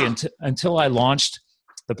 and a million until I launched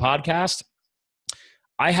the podcast.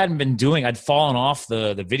 I'd fallen off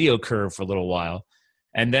the video curve for a little while.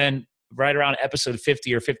 And then right around episode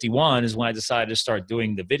 50 or 51 is when I decided to start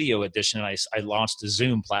doing the video edition. And I launched the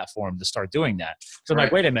Zoom platform to start doing that. So I'm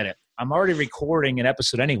like, wait a minute, I'm already recording an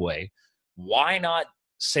episode anyway. Why not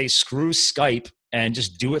say screw Skype and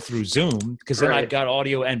just do it through Zoom? Because then I've got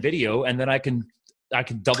audio and video, and then I can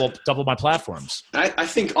double my platforms. I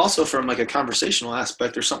think also from like a conversational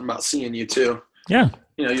aspect, there's something about seeing you too. Yeah.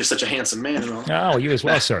 You're such a handsome man and all. Oh, you as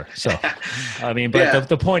well, sir. So, I mean, but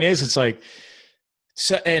the point is, it's like,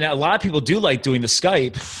 so, and a lot of people do like doing the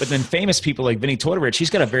Skype, but then famous people like Vinny Tortorich,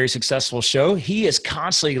 he's got a very successful show. He is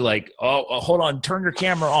constantly like, oh, hold on, turn your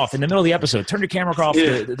camera off in the middle of the episode, turn your camera off,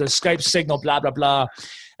 the Skype signal, blah, blah, blah.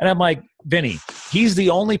 And I'm like, Vinny, he's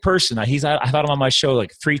the only person. I've had him on my show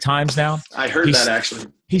like 3 times now. I heard that actually.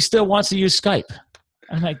 He still wants to use Skype.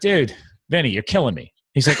 I'm like, dude, Vinny, you're killing me.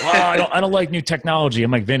 He's like, oh, I don't like new technology.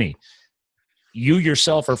 I'm like, Vinny, you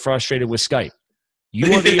yourself are frustrated with Skype.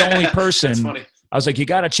 You are the only person. That's funny. I was like, you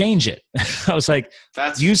got to change it. I was like,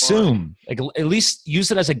 use Zoom. Like, at least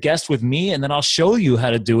use it as a guest with me, and then I'll show you how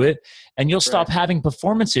to do it, and you'll stop having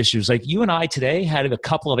performance issues. Like you and I today had a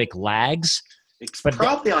couple of like lags. It's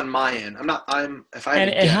probably on my end. It happens.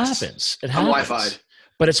 It happens. I'm Wi-Fi'd.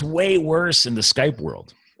 But it's way worse in the Skype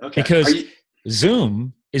world. Okay. Because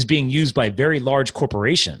Zoom is being used by very large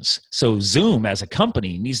corporations. So Zoom as a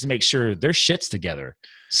company needs to make sure their shit's together.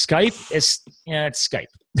 Skype it's Skype.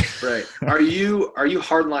 Right. Are you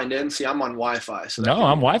hardlined in? See, I'm on Wi-Fi. So no,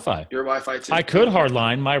 I'm Wi-Fi. You're Wi-Fi too? I could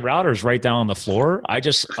hardline. My router's right down on the floor. I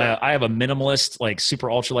have a minimalist, like super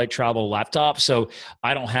ultralight travel laptop. So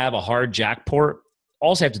I don't have a hard jack port.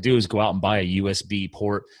 All I have to do is go out and buy a USB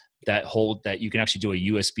port that you can actually do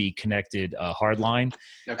a USB connected hardline.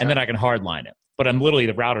 And then I can hardline it. But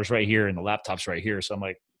the router's right here and the laptop's right here. So I'm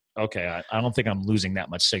like, okay, I don't think I'm losing that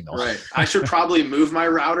much signal. Right. I should probably move my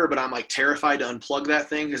router, but I'm like terrified to unplug that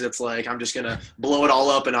thing because it's like I'm just going to blow it all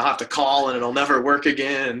up and I'll have to call and it'll never work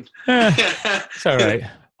again. It's all right.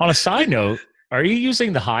 On a side note, are you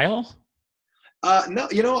using the Heil?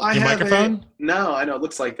 No, I have microphone? No, I know it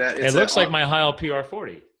looks like that. It looks like my Heil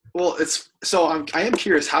PR40. Well, I am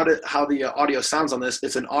curious how the audio sounds on this.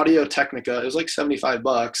 It's an Audio Technica. It was like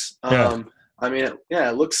 $75. I mean,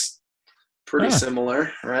 it looks pretty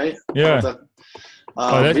similar, right? Yeah.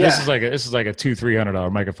 This is like a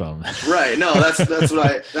 $200-$300 microphone. Right. No, that's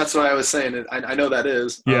what I was saying. I know that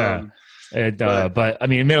is. Yeah. But I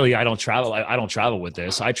mean, admittedly, I don't travel. I don't travel with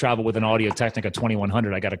this. I travel with an Audio Technica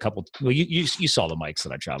 2100. I got a couple. Well, you saw the mics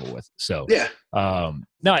that I travel with. So yeah.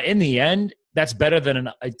 No, in the end, that's better than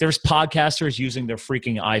there's podcasters using their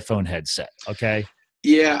freaking iPhone headset. Okay.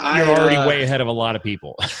 Yeah, you're already way ahead of a lot of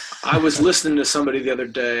people. I was listening to somebody the other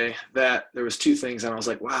day that there was two things, and I was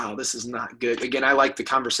like, "Wow, this is not good." Again, I like the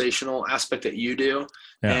conversational aspect that you do,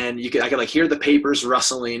 and I could like hear the papers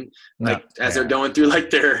rustling as they're going through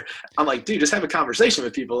I'm like, dude, just have a conversation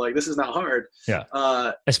with people. Like, this is not hard.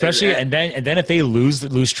 Yeah. Especially and then if they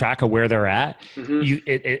lose track of where they're at,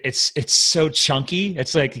 it's so chunky.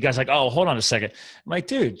 It's like you guys are like, oh, hold on a second. I'm like,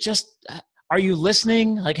 dude, just. Are you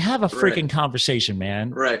listening? Like, have a freaking conversation, man.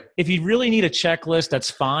 Right. If you really need a checklist,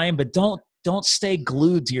 that's fine, but don't stay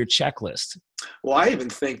glued to your checklist. Well, I even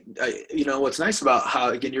think, what's nice about how,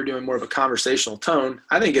 again, you're doing more of a conversational tone.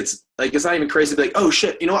 I think it's not even crazy to be like, oh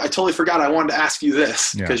shit, you know what? I totally forgot I wanted to ask you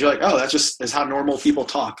this. Because you're like, oh, that's just is how normal people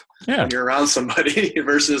talk when you're around somebody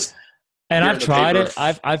versus. And I've tried it.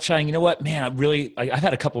 I've tried, you know what, man, I've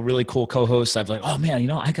had a couple really cool co-hosts. I've like, oh man,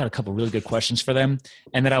 I got a couple really good questions for them.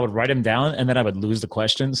 And then I would write them down and then I would lose the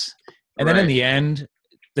questions. And then in the end,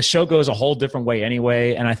 the show goes a whole different way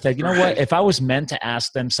anyway. And I said, you know what, if I was meant to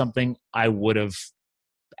ask them something, I would have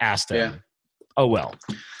asked them. Yeah. Oh, well,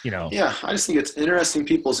 Yeah. I just think it's interesting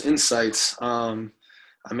people's insights.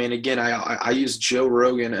 I mean, again, I use Joe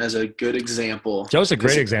Rogan as a good example. Joe's a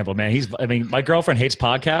great example, man. My girlfriend hates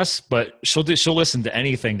podcasts, but she'll listen to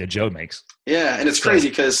anything that Joe makes. Yeah, and it's crazy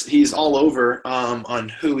because he's all over on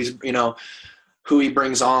who he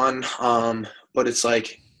brings on. But it's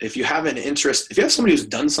like if you have an interest, if you have somebody who's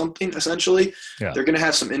done something, essentially, they're going to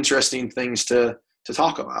have some interesting things to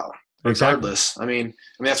talk about. Regardless. Exactly. I mean,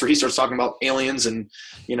 that's where he starts talking about aliens and,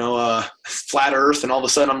 flat earth. And all of a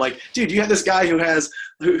sudden I'm like, dude, you have this guy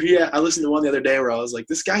I listened to one the other day where I was like,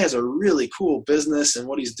 this guy has a really cool business and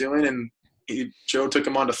what he's doing. And Joe took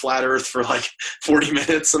him on to flat earth for like 40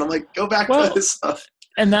 minutes. And I'm like, go back to this stuff.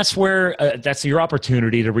 And that's where that's your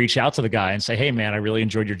opportunity to reach out to the guy and say, hey, man, I really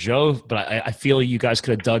enjoyed your Joe, but I feel you guys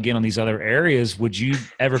could have dug in on these other areas. Would you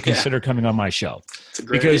ever consider coming on my show?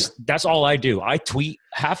 Because that's all I do. I tweet.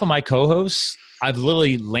 Half of my co-hosts, I've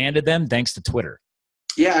literally landed them thanks to Twitter.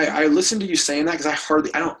 Yeah, I listened to you saying that because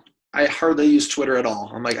I hardly use Twitter at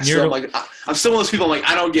all. I'm still one of those people. I'm like,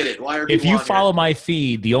 I don't get it. Why are people If you follow my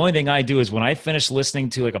feed, the only thing I do is when I finish listening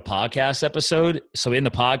to like a podcast episode, so in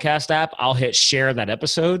the podcast app, I'll hit share that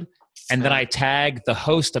episode, and then I tag the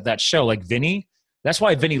host of that show, like Vinny. That's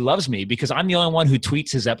why Vinny loves me, because I'm the only one who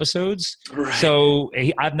tweets his episodes. Right. So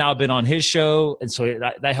I've now been on his show, and so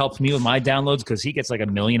that helps me with my downloads because he gets like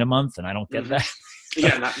 1 million a month, and I don't get that.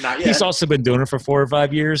 Yeah, not yet. He's also been doing it for 4 or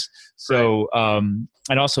 5 years. So,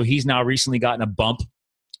 and also he's now recently gotten a bump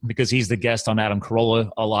because he's the guest on Adam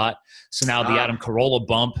Carolla a lot. So now the Adam Carolla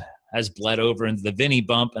bump has bled over into the Vinny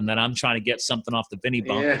bump, and then I'm trying to get something off the Vinny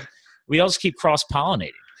bump. Yeah. We also keep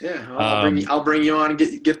cross-pollinating. Yeah, well, I'll bring you on and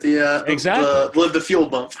get the live the fuel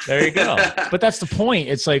bump. There you go. But that's the point.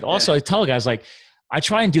 It's like also I tell guys like, I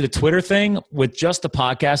try and do the Twitter thing with just the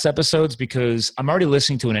podcast episodes because I'm already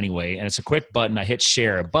listening to it anyway, and it's a quick button. I hit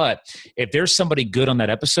share. But if there's somebody good on that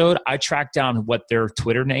episode, I track down what their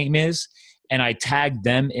Twitter name is, and I tag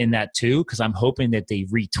them in that too because I'm hoping that they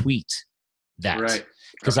retweet that. Right.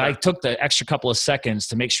 Because I took the extra couple of seconds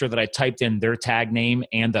to make sure that I typed in their tag name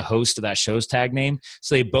and the host of that show's tag name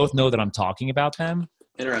so they both know that I'm talking about them.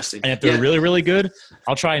 Interesting. And if they're really, really good,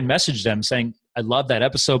 I'll try and message them saying, I love that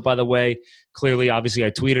episode, by the way. Clearly, obviously,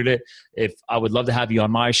 I tweeted it. If I would love to have you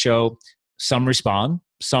on my show, some respond,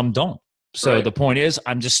 some don't. So the point is,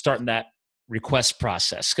 I'm just starting that request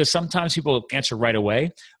process because sometimes people answer right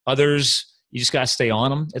away. Others, you just got to stay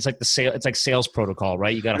on them. It's like it's like sales protocol,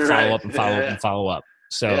 right? You got to follow up and follow up and follow up.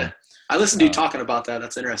 So I listened to you talking about that.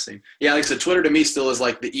 That's interesting. Yeah, like I said, Twitter to me still is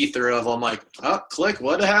like the ether of I'm like, oh, click,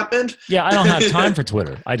 what happened? Yeah, I don't have time for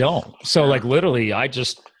Twitter. I don't. So like literally, I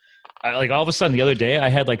like all of a sudden the other day I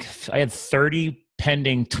had 30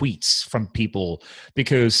 pending tweets from people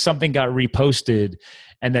because something got reposted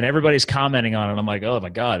and then everybody's commenting on it. I'm like, oh my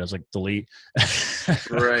God. I was like, delete.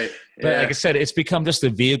 Right. But like I said, it's become just a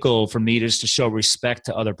vehicle for me just to show respect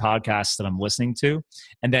to other podcasts that I'm listening to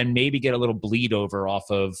and then maybe get a little bleed over off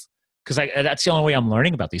of, because that's the only way I'm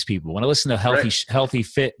learning about these people. When I listen to healthy,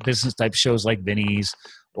 fit business type shows like Vinny's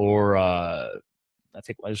or I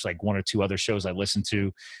think there's like 1 or 2 other shows I listen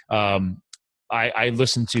to. I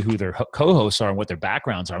listen to who their co-hosts are and what their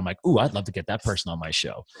backgrounds are. I'm like, ooh, I'd love to get that person on my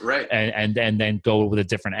show. Right. And then go with a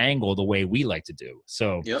different angle the way we like to do.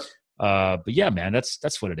 So, But yeah, man,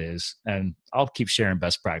 that's what it is. And I'll keep sharing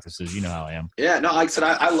best practices. You know how I am. Yeah, no, like I said,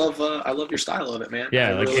 I love your style of it, man.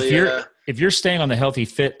 Yeah. Like really, if you're staying on the healthy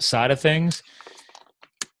fit side of things,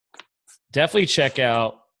 definitely check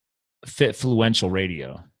out Fitfluential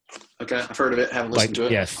Radio. Okay. I've heard of it. Haven't listened to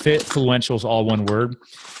it. Yeah. Fitfluential is all one word,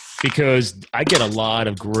 because I get a lot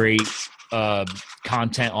of great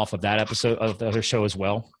content off of that episode of the other show as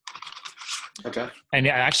well. Okay. And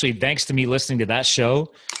actually, thanks to me listening to that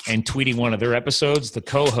show and tweeting one of their episodes, the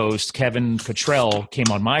co-host, Kevin Cottrell, came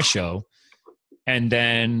on my show. And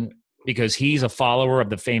then because he's a follower of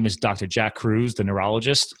the famous Dr. Jack Kruse, the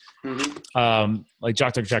neurologist, like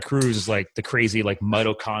Dr. Jack Kruse is like the crazy like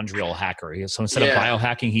mitochondrial hacker. So instead of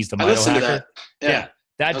biohacking, he's the mitohacker. Yeah.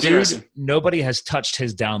 That dude, nobody has touched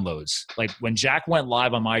his downloads. Like when Jack went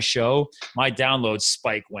live on my show, my download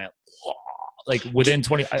spike went like within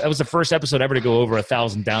 20. That was the first episode ever to go over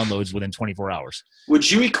 1,000 downloads within 24 hours.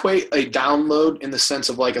 Would you equate a download in the sense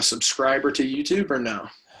of like a subscriber to YouTube or no?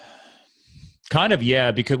 Kind of,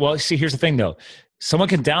 yeah. Because, well, see, here's the thing though. Someone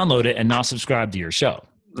can download it and not subscribe to your show.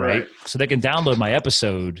 Right. So they can download my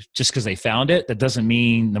episode just because they found it. That doesn't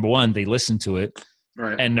mean, number one, they listened to it.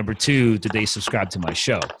 Right. And number two, did they subscribe to my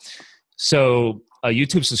show? So a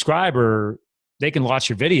YouTube subscriber, they can watch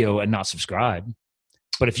your video and not subscribe.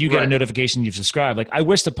 But if you get a notification you've subscribed, like I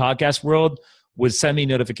wish the podcast world would send me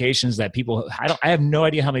notifications that people, I have no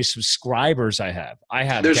idea how many subscribers I have.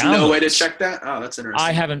 There's downloads. No way to check that. Oh, that's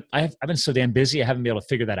interesting. I've been so damn busy. I haven't been able to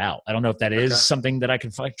figure that out. I don't know if that is something that I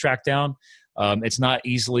can track down. It's not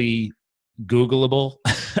easily Googleable.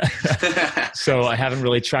 So I haven't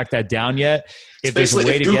really tracked that down yet. If there's a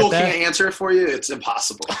way to Google get that, can't answer it for you, it's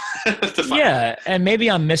impossible. Yeah. And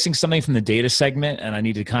maybe I'm missing something from the data segment and I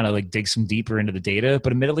need to kind of like dig some deeper into the data.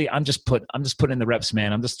 But admittedly, I'm just putting in the reps,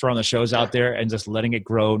 man. I'm just throwing the shows out there and just letting it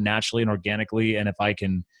grow naturally and organically. And if I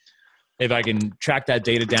can track that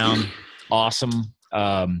data down, awesome.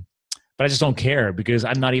 But I just don't care because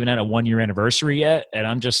I'm not even at a 1-year anniversary yet. And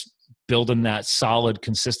I'm just building that solid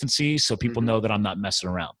consistency so people know that I'm not messing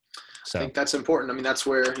around. So I think that's important. I mean, that's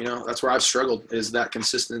where I've struggled is that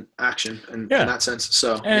consistent action in that sense.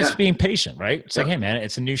 So, it's being patient, right? It's like, hey man,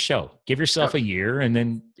 it's a new show. Give yourself a year. And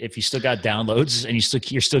then if you still got downloads and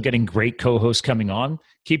you're still getting great co-hosts coming on,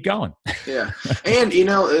 keep going. Yeah. And,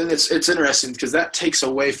 it's interesting because that takes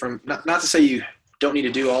away from, not to say you don't need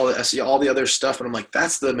to do all the other stuff, but I'm like,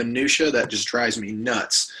 that's the minutia that just drives me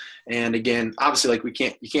nuts. And again, obviously, like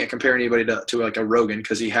you can't compare anybody to like a Rogan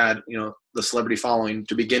because he had, the celebrity following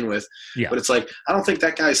to begin with. Yeah. But it's like, I don't think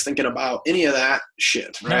that guy's thinking about any of that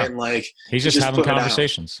shit, right? No. Like he's just having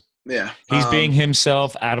conversations. Yeah. He's being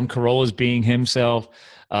himself. Adam Carolla's being himself.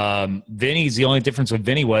 Vinny's, the only difference with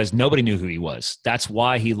Vinny was nobody knew who he was. That's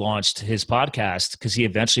why he launched his podcast, because he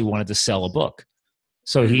eventually wanted to sell a book.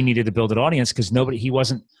 So he needed to build an audience because he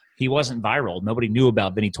wasn't viral. Nobody knew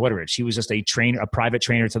about Vinny Twitterich. He was just a private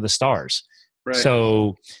trainer to the stars. Right.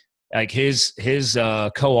 So like his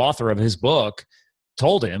co-author of his book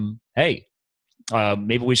told him, hey,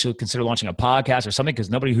 maybe we should consider launching a podcast or something because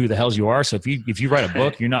nobody who the hell you are. So if you write a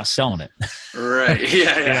book, you're not selling it. Right.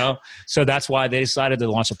 Yeah. So that's why they decided to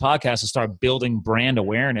launch a podcast to start building brand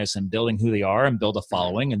awareness and building who they are and build a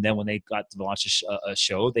following. And then when they got to launch a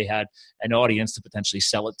show, they had an audience to potentially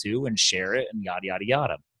sell it to and share it and yada, yada,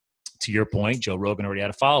 yada. To your point, Joe Rogan already had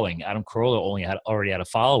a following. Adam Carolla already had a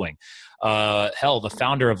following. Hell, the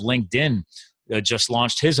founder of LinkedIn just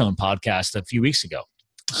launched his own podcast a few weeks ago.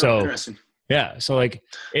 So, interesting. Yeah. So like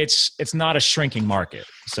it's not a shrinking market.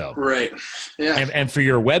 So, right. Yeah. And for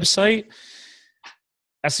your website,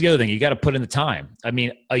 that's the other thing. You got to put in the time. I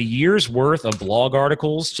mean, a year's worth of blog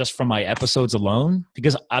articles just from my episodes alone,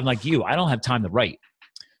 because I'm like you, I don't have time to write.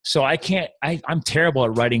 So I'm terrible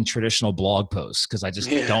at writing traditional blog posts because I just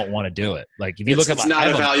don't want to do it. Like if you look at it's not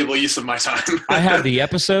a valuable use of my time. I have the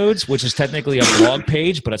episodes, which is technically a blog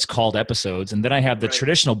page, but it's called episodes. And then I have the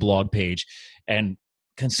traditional blog page and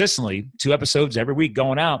consistently 2 episodes every week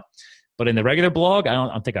going out. But in the regular blog, I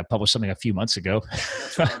don't think I published something a few months ago.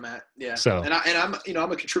 That's where I'm at. Yeah. So I'm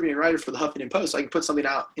I'm a contributing writer for the Huffington Post. I can put something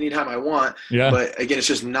out anytime I want. Yeah. But again, it's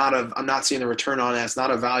just I'm not seeing the return on it. It's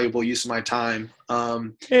not a valuable use of my time.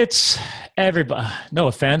 It's everybody. No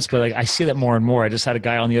offense, but like I see that more and more. I just had a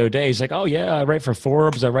guy on the other day. He's like, "Oh yeah, I write for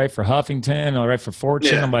Forbes. I write for Huffington. I write for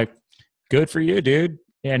Fortune." Yeah. I'm like, "Good for you, dude."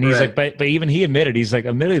 And he's like, "But even he admitted, he's like,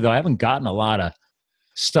 admittedly though, I haven't gotten a lot of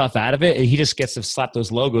stuff out of it. He just gets to slap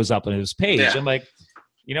those logos up on his page." Yeah. I'm like,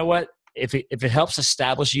 you know what? If it helps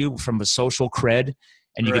establish you from a social cred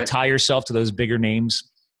and you can tie yourself to those bigger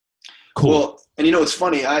names, Cool. Well, and it's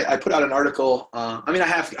funny. I put out an article. I mean,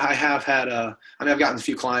 I've gotten a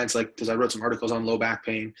few clients, like, because I wrote some articles on low back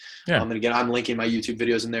pain. Yeah. And again, I'm linking my YouTube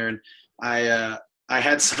videos in there. And I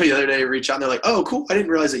had somebody the other day reach out and they're like, "Oh, cool. I didn't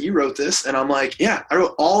realize that you wrote this." And I'm like, "Yeah, I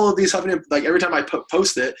wrote all of these huffing, like every time I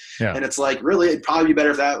post it." Yeah. And it's like, really, it'd probably be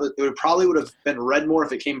better if it probably would have been read more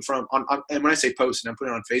if it came from, and when I say post, and I'm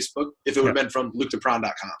putting it on Facebook, if it would have been from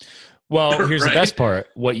LukeDePron.com. Well, here's Right? the best part.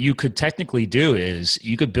 What you could technically do is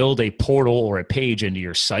you could build a portal or a page into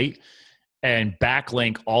your site and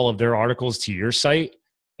backlink all of their articles to your site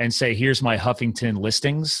and say, here's my Huffington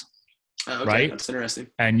listings. Okay, right? That's interesting.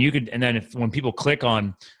 And then when people click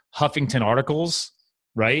on Huffington articles,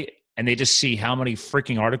 right, and they just see how many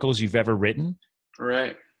freaking articles you've ever written.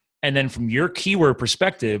 Right. And then from your keyword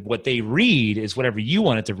perspective, what they read is whatever you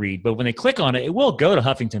want it to read. But when they click on it, it will go to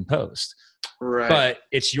Huffington Post. Right. But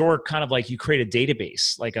it's your kind of like you create a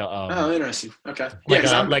database, like a oh, interesting. Okay.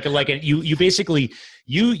 You basically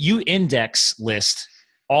you index list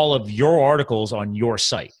all of your articles on your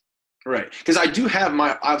site. Right. Because I do have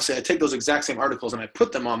obviously I take those exact same articles and I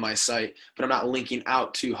put them on my site, but I'm not linking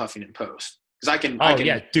out to Huffington Post. Because I can.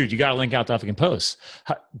 Yeah, dude, you got to link out to Huffington Post.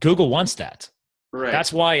 Google wants that. Right.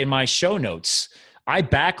 That's why in my show notes, I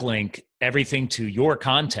backlink everything to your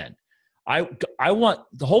content. I want,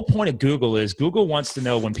 the whole point of Google is Google wants to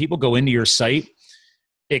know when people go into your site,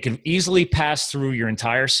 it can easily pass through your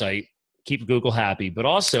entire site, keep Google happy, but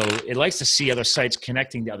also it likes to see other sites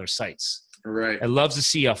connecting to other sites. Right. It loves to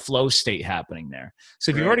see a flow state happening there.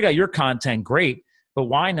 So if you've already got your content, great, but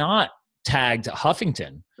why not tag to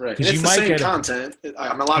Huffington? Right. Because you might get content.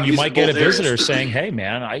 I'm allowed to you might get a visitor areas. saying, hey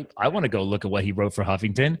man, I want to go look at what he wrote for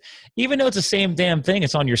Huffington. Even though it's the same damn thing,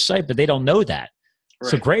 it's on your site, but they don't know that. Right.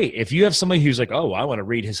 So great. If you have somebody who's like, oh, I want to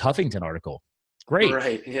read his Huffington article. Great.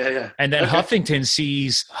 Right. Yeah. And then Huffington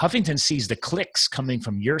sees the clicks coming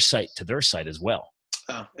from your site to their site as well.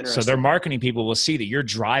 Oh, so their marketing people will see that you're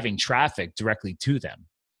driving traffic directly to them.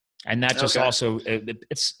 And that just also,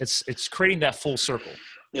 it's creating that full circle.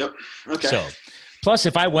 Yep. Okay. So plus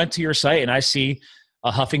if I went to your site and I see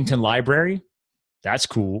a Huffington library, that's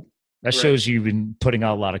cool. That shows you've been putting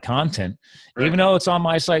out a lot of content, even though it's on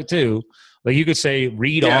my site too. Like you could say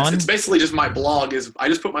read on. It's basically just my blog I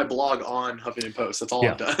just put my blog on Huffington Post. That's all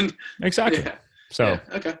I've done. Exactly. Yeah. So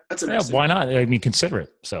okay. That's interesting. Why not? I mean, consider it.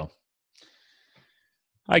 So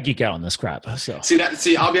I geek out on this crap. So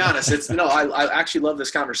see, I'll be honest. I actually love this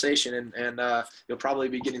conversation and you'll probably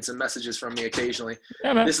be getting some messages from me occasionally.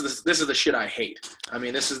 Yeah, man. This is the shit I hate. I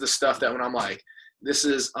mean, this is the stuff that when I'm like,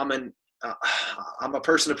 I'm a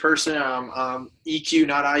person to person. I'm EQ,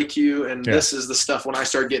 not IQ. And this is the stuff when I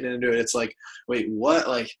start getting into it, it's like, wait, what?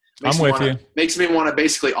 Like, makes me want to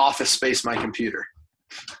basically office space my computer.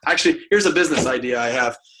 Actually, here's a business idea I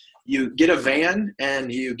have. You get a van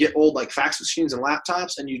and you get old like fax machines and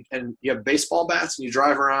laptops and you have baseball bats and you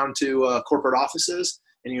drive around to corporate offices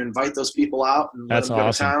and you invite those people out and let them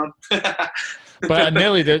go to town. But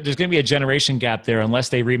admittedly, there's going to be a generation gap there unless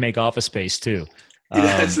they remake Office Space too.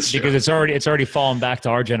 Because it's already fallen back to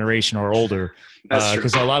our generation or older.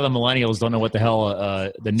 Because a lot of the millennials don't know what the hell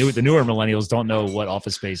the newer millennials don't know what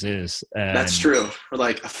Office Space is. And that's true. Or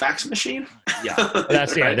like a fax machine. Yeah,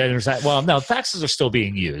 that's right. There's that. Well, no, faxes are still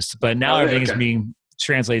being used, but now everything is being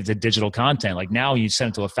translated to digital content. Like now, you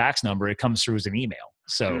send it to a fax number, it comes through as an email.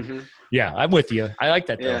 So yeah, I'm with you. I like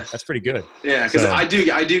that though. Yeah. That's pretty good. Yeah, because I do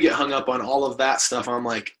get hung up on all of that stuff. I'm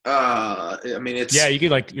like, I mean, it's you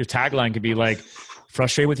could like your tagline could be like,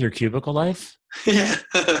 frustrated with your cubicle life? Yeah.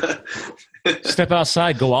 Step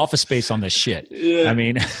outside, go Office Space on this shit. Yeah. I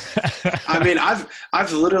mean,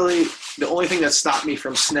 I've literally, the only thing that stopped me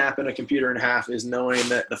from snapping a computer in half is knowing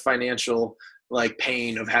that the financial like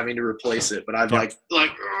pain of having to replace it. But I've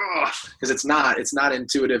because it's not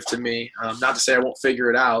intuitive to me. Not to say I won't figure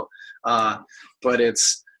it out, but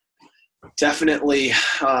it's definitely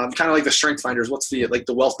kind of like the strength finders. What's the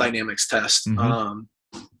wealth dynamics test?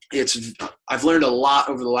 I've learned a lot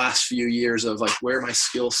over the last few years of like where my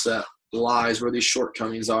skill set lies, where these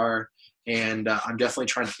shortcomings are. And I'm definitely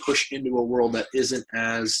trying to push into a world that isn't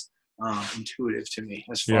as intuitive to me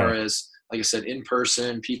as far as, like I said, in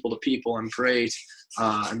person, people to people, I'm great.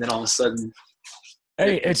 And then all of a sudden,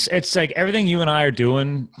 hey, it's like everything you and I are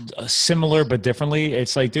doing similar, but differently.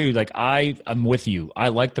 It's like, dude, like I'm with you. I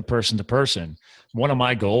like the person to person. One of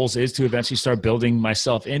my goals is to eventually start building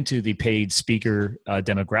myself into the paid speaker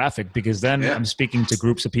demographic, because then I'm speaking to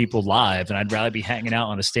groups of people live, and I'd rather be hanging out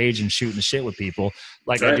on a stage and shooting the shit with people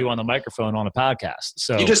like I do on the microphone on a podcast.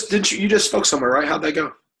 So you just spoke somewhere, right? How'd that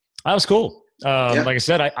go? That was cool. Like I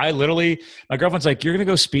said, I literally, my girlfriend's like, you're going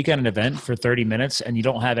to go speak at an event for 30 minutes and you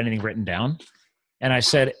don't have anything written down. And I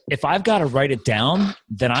said, if I've got to write it down,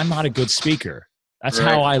 then I'm not a good speaker. That's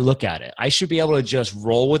how I look at it. I should be able to just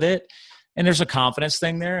roll with it. And there's a confidence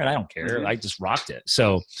thing there, and I don't care. I just rocked it.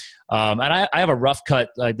 So, and I have a rough cut.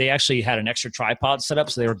 They actually had an extra tripod set up,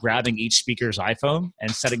 so they were grabbing each speaker's iPhone and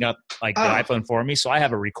setting up like the iPhone for me. So I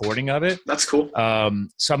have a recording of it. That's cool.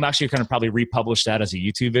 So I'm actually going to probably republish that as a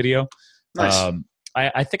YouTube video. Nice.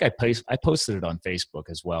 I think I posted it on Facebook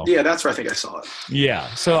as well. Yeah, that's where I think I saw it. Yeah,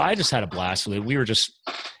 so I just had a blast with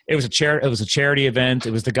it. It was a charity event.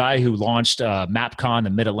 It was the guy who launched MapCon, the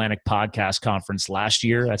Mid-Atlantic Podcast Conference last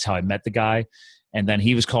year. That's how I met the guy. And then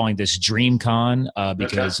he was calling this DreamCon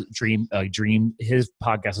because his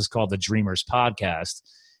podcast is called the Dreamers Podcast.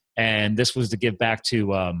 And this was to give back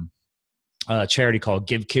to a charity called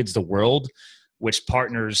Give Kids the World, which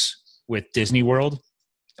partners with Disney World.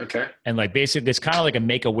 Okay. And like basically it's kind of like a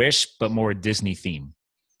Make-A-Wish, but more Disney theme.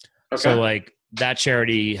 Okay. So like that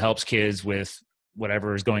charity helps kids with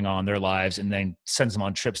whatever is going on in their lives and then sends them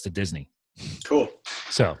on trips to Disney. Cool.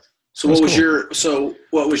 So what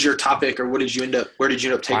was your topic, or where did you end up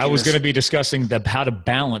taking I was going to be discussing how to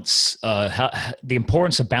balance, the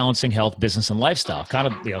importance of balancing health, business, and lifestyle. Kind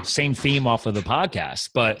of, same theme off of the podcast,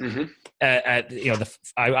 but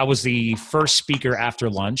I was the first speaker after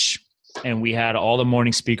lunch, and we had all the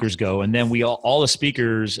morning speakers go, and then all the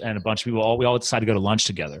speakers and a bunch of people, we all decided to go to lunch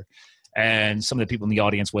together. And some of the people in the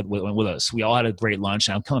audience went with us. We all had a great lunch,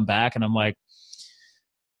 and I'm coming back, and I'm like,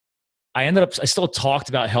 I still talked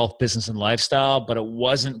about health, business, and lifestyle, but it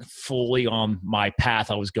wasn't fully on my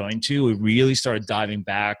path I was going to. We really started diving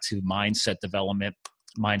back to mindset development,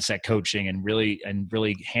 mindset coaching, and really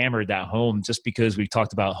hammered that home, just because we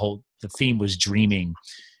talked about the theme was dreaming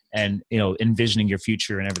and, envisioning your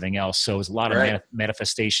future and everything else. So it was a lot of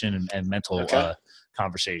manifestation and mental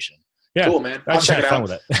conversation. Yeah, cool, man. I just had fun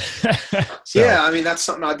with it. Yeah, I mean, that's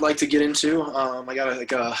something I'd like to get into. I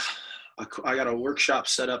got a workshop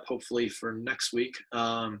set up hopefully for next week.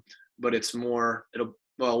 But it's more,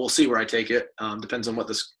 we'll see where I take it. Depends on what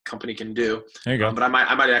this company can do. There you go. But I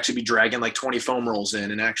might actually be dragging like 20 foam rolls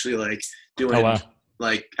in and actually like doing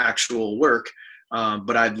like actual work.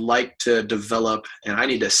 But I'd like to develop, and I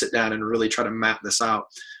need to sit down and really try to map this out.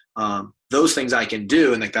 Those things I can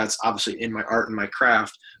do, and like that's obviously in my art and my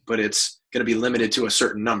craft, but it's going to be limited to a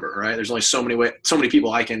certain number, right? There's only so many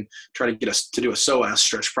people I can try to get us to do a psoas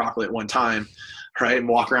stretch properly at one time, right? And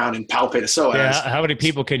walk around and palpate a psoas. Yeah. How many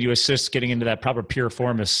people could you assist getting into that proper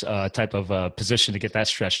piriformis type of position to get that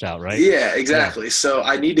stretched out, right? Yeah, exactly. Yeah. So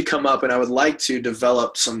I need to come up, and I would like to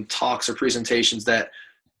develop some talks or presentations that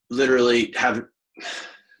literally have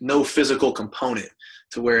no physical component,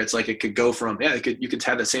 to where it's like it could go from, you could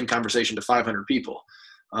have the same conversation to 500 people.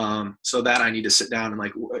 So that I need to sit down and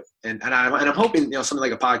I'm hoping, something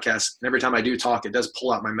like a podcast, and every time I do talk, it does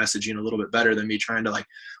pull out my messaging a little bit better than me trying to like,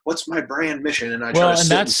 what's my brand mission? And I try to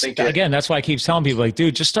sit and think again, that's why I keep telling people like,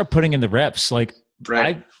 dude, just start putting in the reps. Like,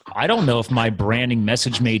 right. I don't know if my branding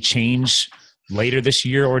message may change later this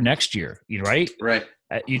year or next year, right? Right.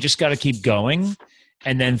 You just got to keep going.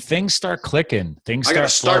 And then things start clicking. I got to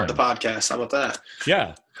start the podcast. How about that?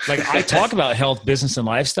 Yeah. Like I talk about health, business, and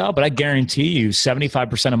lifestyle, but I guarantee you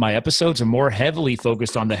 75% of my episodes are more heavily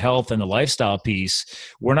focused on the health and the lifestyle piece.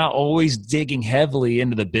 We're not always digging heavily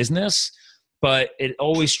into the business, but it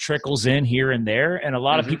always trickles in here and there. And a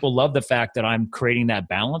lot of people love the fact that I'm creating that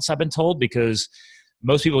balance, I've been told, because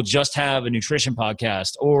most people just have a nutrition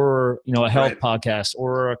podcast or, a health podcast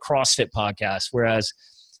or a CrossFit podcast. Whereas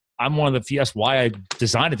I'm one of the few. That's why I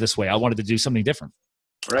designed it this way. I wanted to do something different.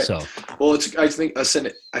 Right. So, well, I think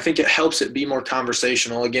it helps it be more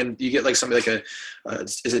conversational. Again, you get like somebody like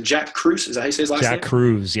is it Jack Kruse? Is that how you say his last name? Jack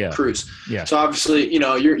Kruse. Yeah. Kruse. Yeah. So obviously,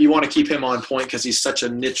 you want to keep him on point because he's such a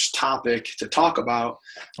niche topic to talk about.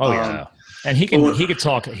 Oh yeah. And he could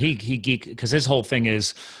talk, he geek, because his whole thing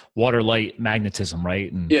is water, light, magnetism.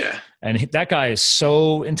 Right. And that guy is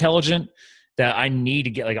so intelligent that I need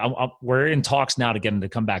to get we're in talks now to get him to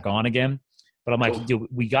come back on again. But I'm like, dude,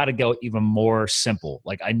 we got to go even more simple.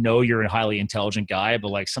 Like, I know you're a highly intelligent guy,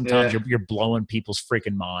 but like sometimes you're blowing people's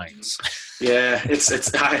freaking minds. Yeah,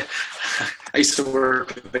 I used to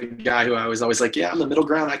work with a guy who I was always like, I'm the middle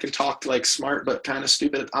ground. I can talk like smart, but kind of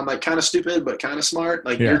stupid. I'm like kind of stupid, but kind of smart.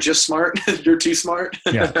 Like you're just smart. You're too smart.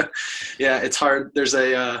 Yeah. Yeah. It's hard. There's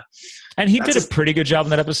and he did a pretty good job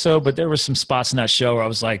in that episode, but there were some spots in that show where I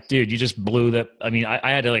was like, dude, you just blew that. I mean,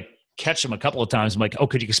 I had to like catch him a couple of times. I'm like, oh,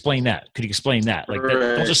 could you explain that? Could you explain that? Like,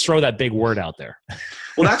 don't just throw that big word out there.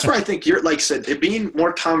 Well, that's where I think you're, like I said, it being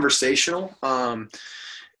more conversational,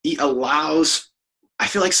 it allows, I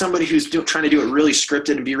feel like somebody who's trying to do it really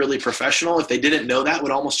scripted and be really professional, if they didn't know that,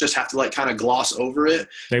 would almost just have to like kind of gloss over it.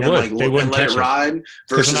 They and would. like They wouldn't let it ride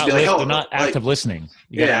versus be like, oh, they're not active listening.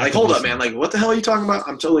 Yeah, like hold up, man. Like, what the hell are you talking about?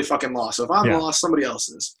 I'm totally fucking lost. So if I'm lost, somebody else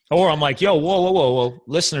is. Or I'm like, yo, whoa,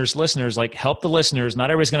 listeners, like help the listeners. Not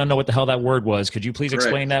everybody's gonna know what the hell that word was. Could you please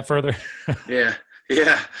explain that further? Yeah.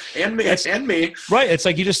 Yeah, and me. Right. It's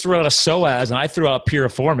like you just threw out a psoas, and I threw out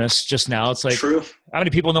piriformis just now. It's like, true. How many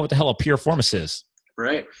people know what the hell a piriformis is?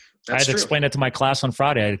 Right. I had to explain that to my class on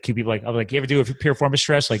Friday. I had to keep people like, I was like, you ever do a piriformis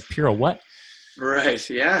stress? Like, piro what? Right.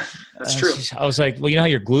 Yeah, that's true. I was like, well, you know how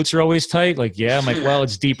your glutes are always tight? Like, yeah. I'm like, well,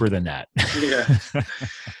 it's deeper than that. Yeah.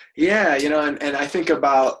 Yeah. You know, and I think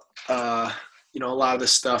about, you know, a lot of the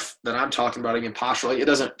stuff that I'm talking about, again, postural, like, it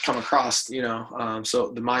doesn't come across, you know, so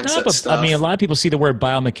the mindset stuff. I mean, a lot of people see the word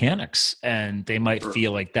biomechanics and they might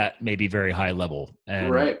feel like that may be very high level. And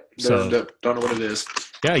right. So don't know what it is.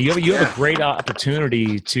 Yeah. You have a great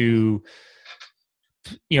opportunity to,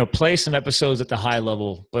 you know, play some episodes at the high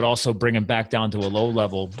level, but also bring them back down to a low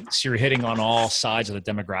level. So you're hitting on all sides of the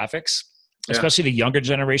demographics. Especially the younger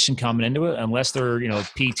generation coming into it, unless they're, you know,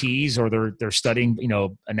 PTs or they're studying, you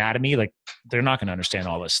know, anatomy, like they're not going to understand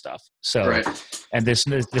all this stuff. So, and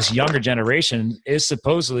this younger generation is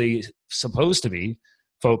supposed to be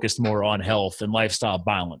focused more on health and lifestyle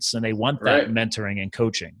balance, and they want that mentoring and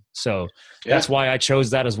coaching. So that's why I chose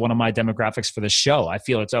that as one of my demographics for the show. I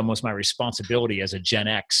feel it's almost my responsibility as a Gen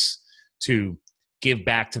X to give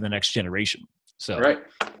back to the next generation. So,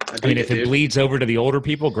 I mean, if it bleeds over to the older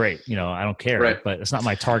people, great. You know, I don't care, but it's not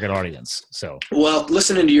my target audience. So, well,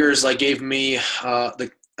 listening to yours, like, gave me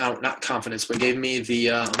not confidence, but gave me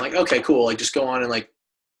the, I'm like, okay, cool. Like, just go on and, like,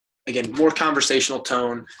 again, more conversational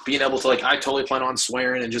tone, being able to, like, I totally plan on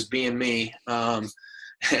swearing and just being me.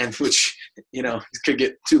 And which, you know, could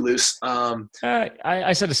get too loose.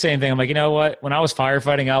 I said the same thing. I'm like, you know what? When I was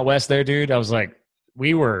firefighting out west there, dude, I was like,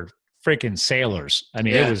 we were freaking sailors. I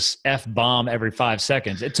mean, it was F-bomb every 5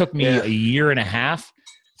 seconds. It took me a year and a half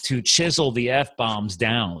to chisel the F-bombs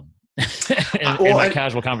down in my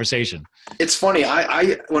casual conversation. It's funny.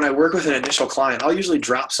 I when I work with an initial client, I'll usually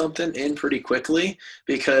drop something in pretty quickly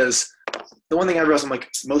because the one thing I realize, I'm like,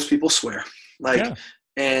 most people swear. Like,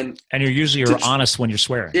 and you're honest when you're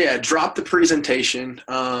swearing. Yeah. Drop the presentation.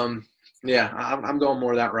 I'm going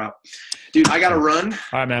more that route. Dude, I got to run.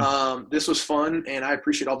 All right, man. This was fun, and I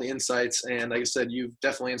appreciate all the insights. And like I said, you've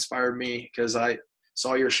definitely inspired me because I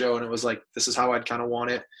saw your show, and it was like, this is how I'd kind of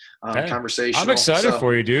want it, conversational. I'm excited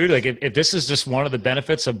for you, dude. Like, if this is just one of the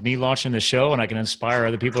benefits of me launching the show and I can inspire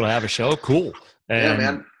other people to have a show, cool. And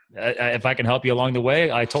man. If I can help you along the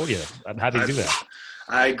way, I told you. I'm happy to do that.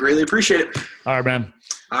 I greatly appreciate it. All right, man.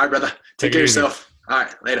 All right, brother. Take care of yourself. All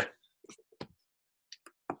right, later.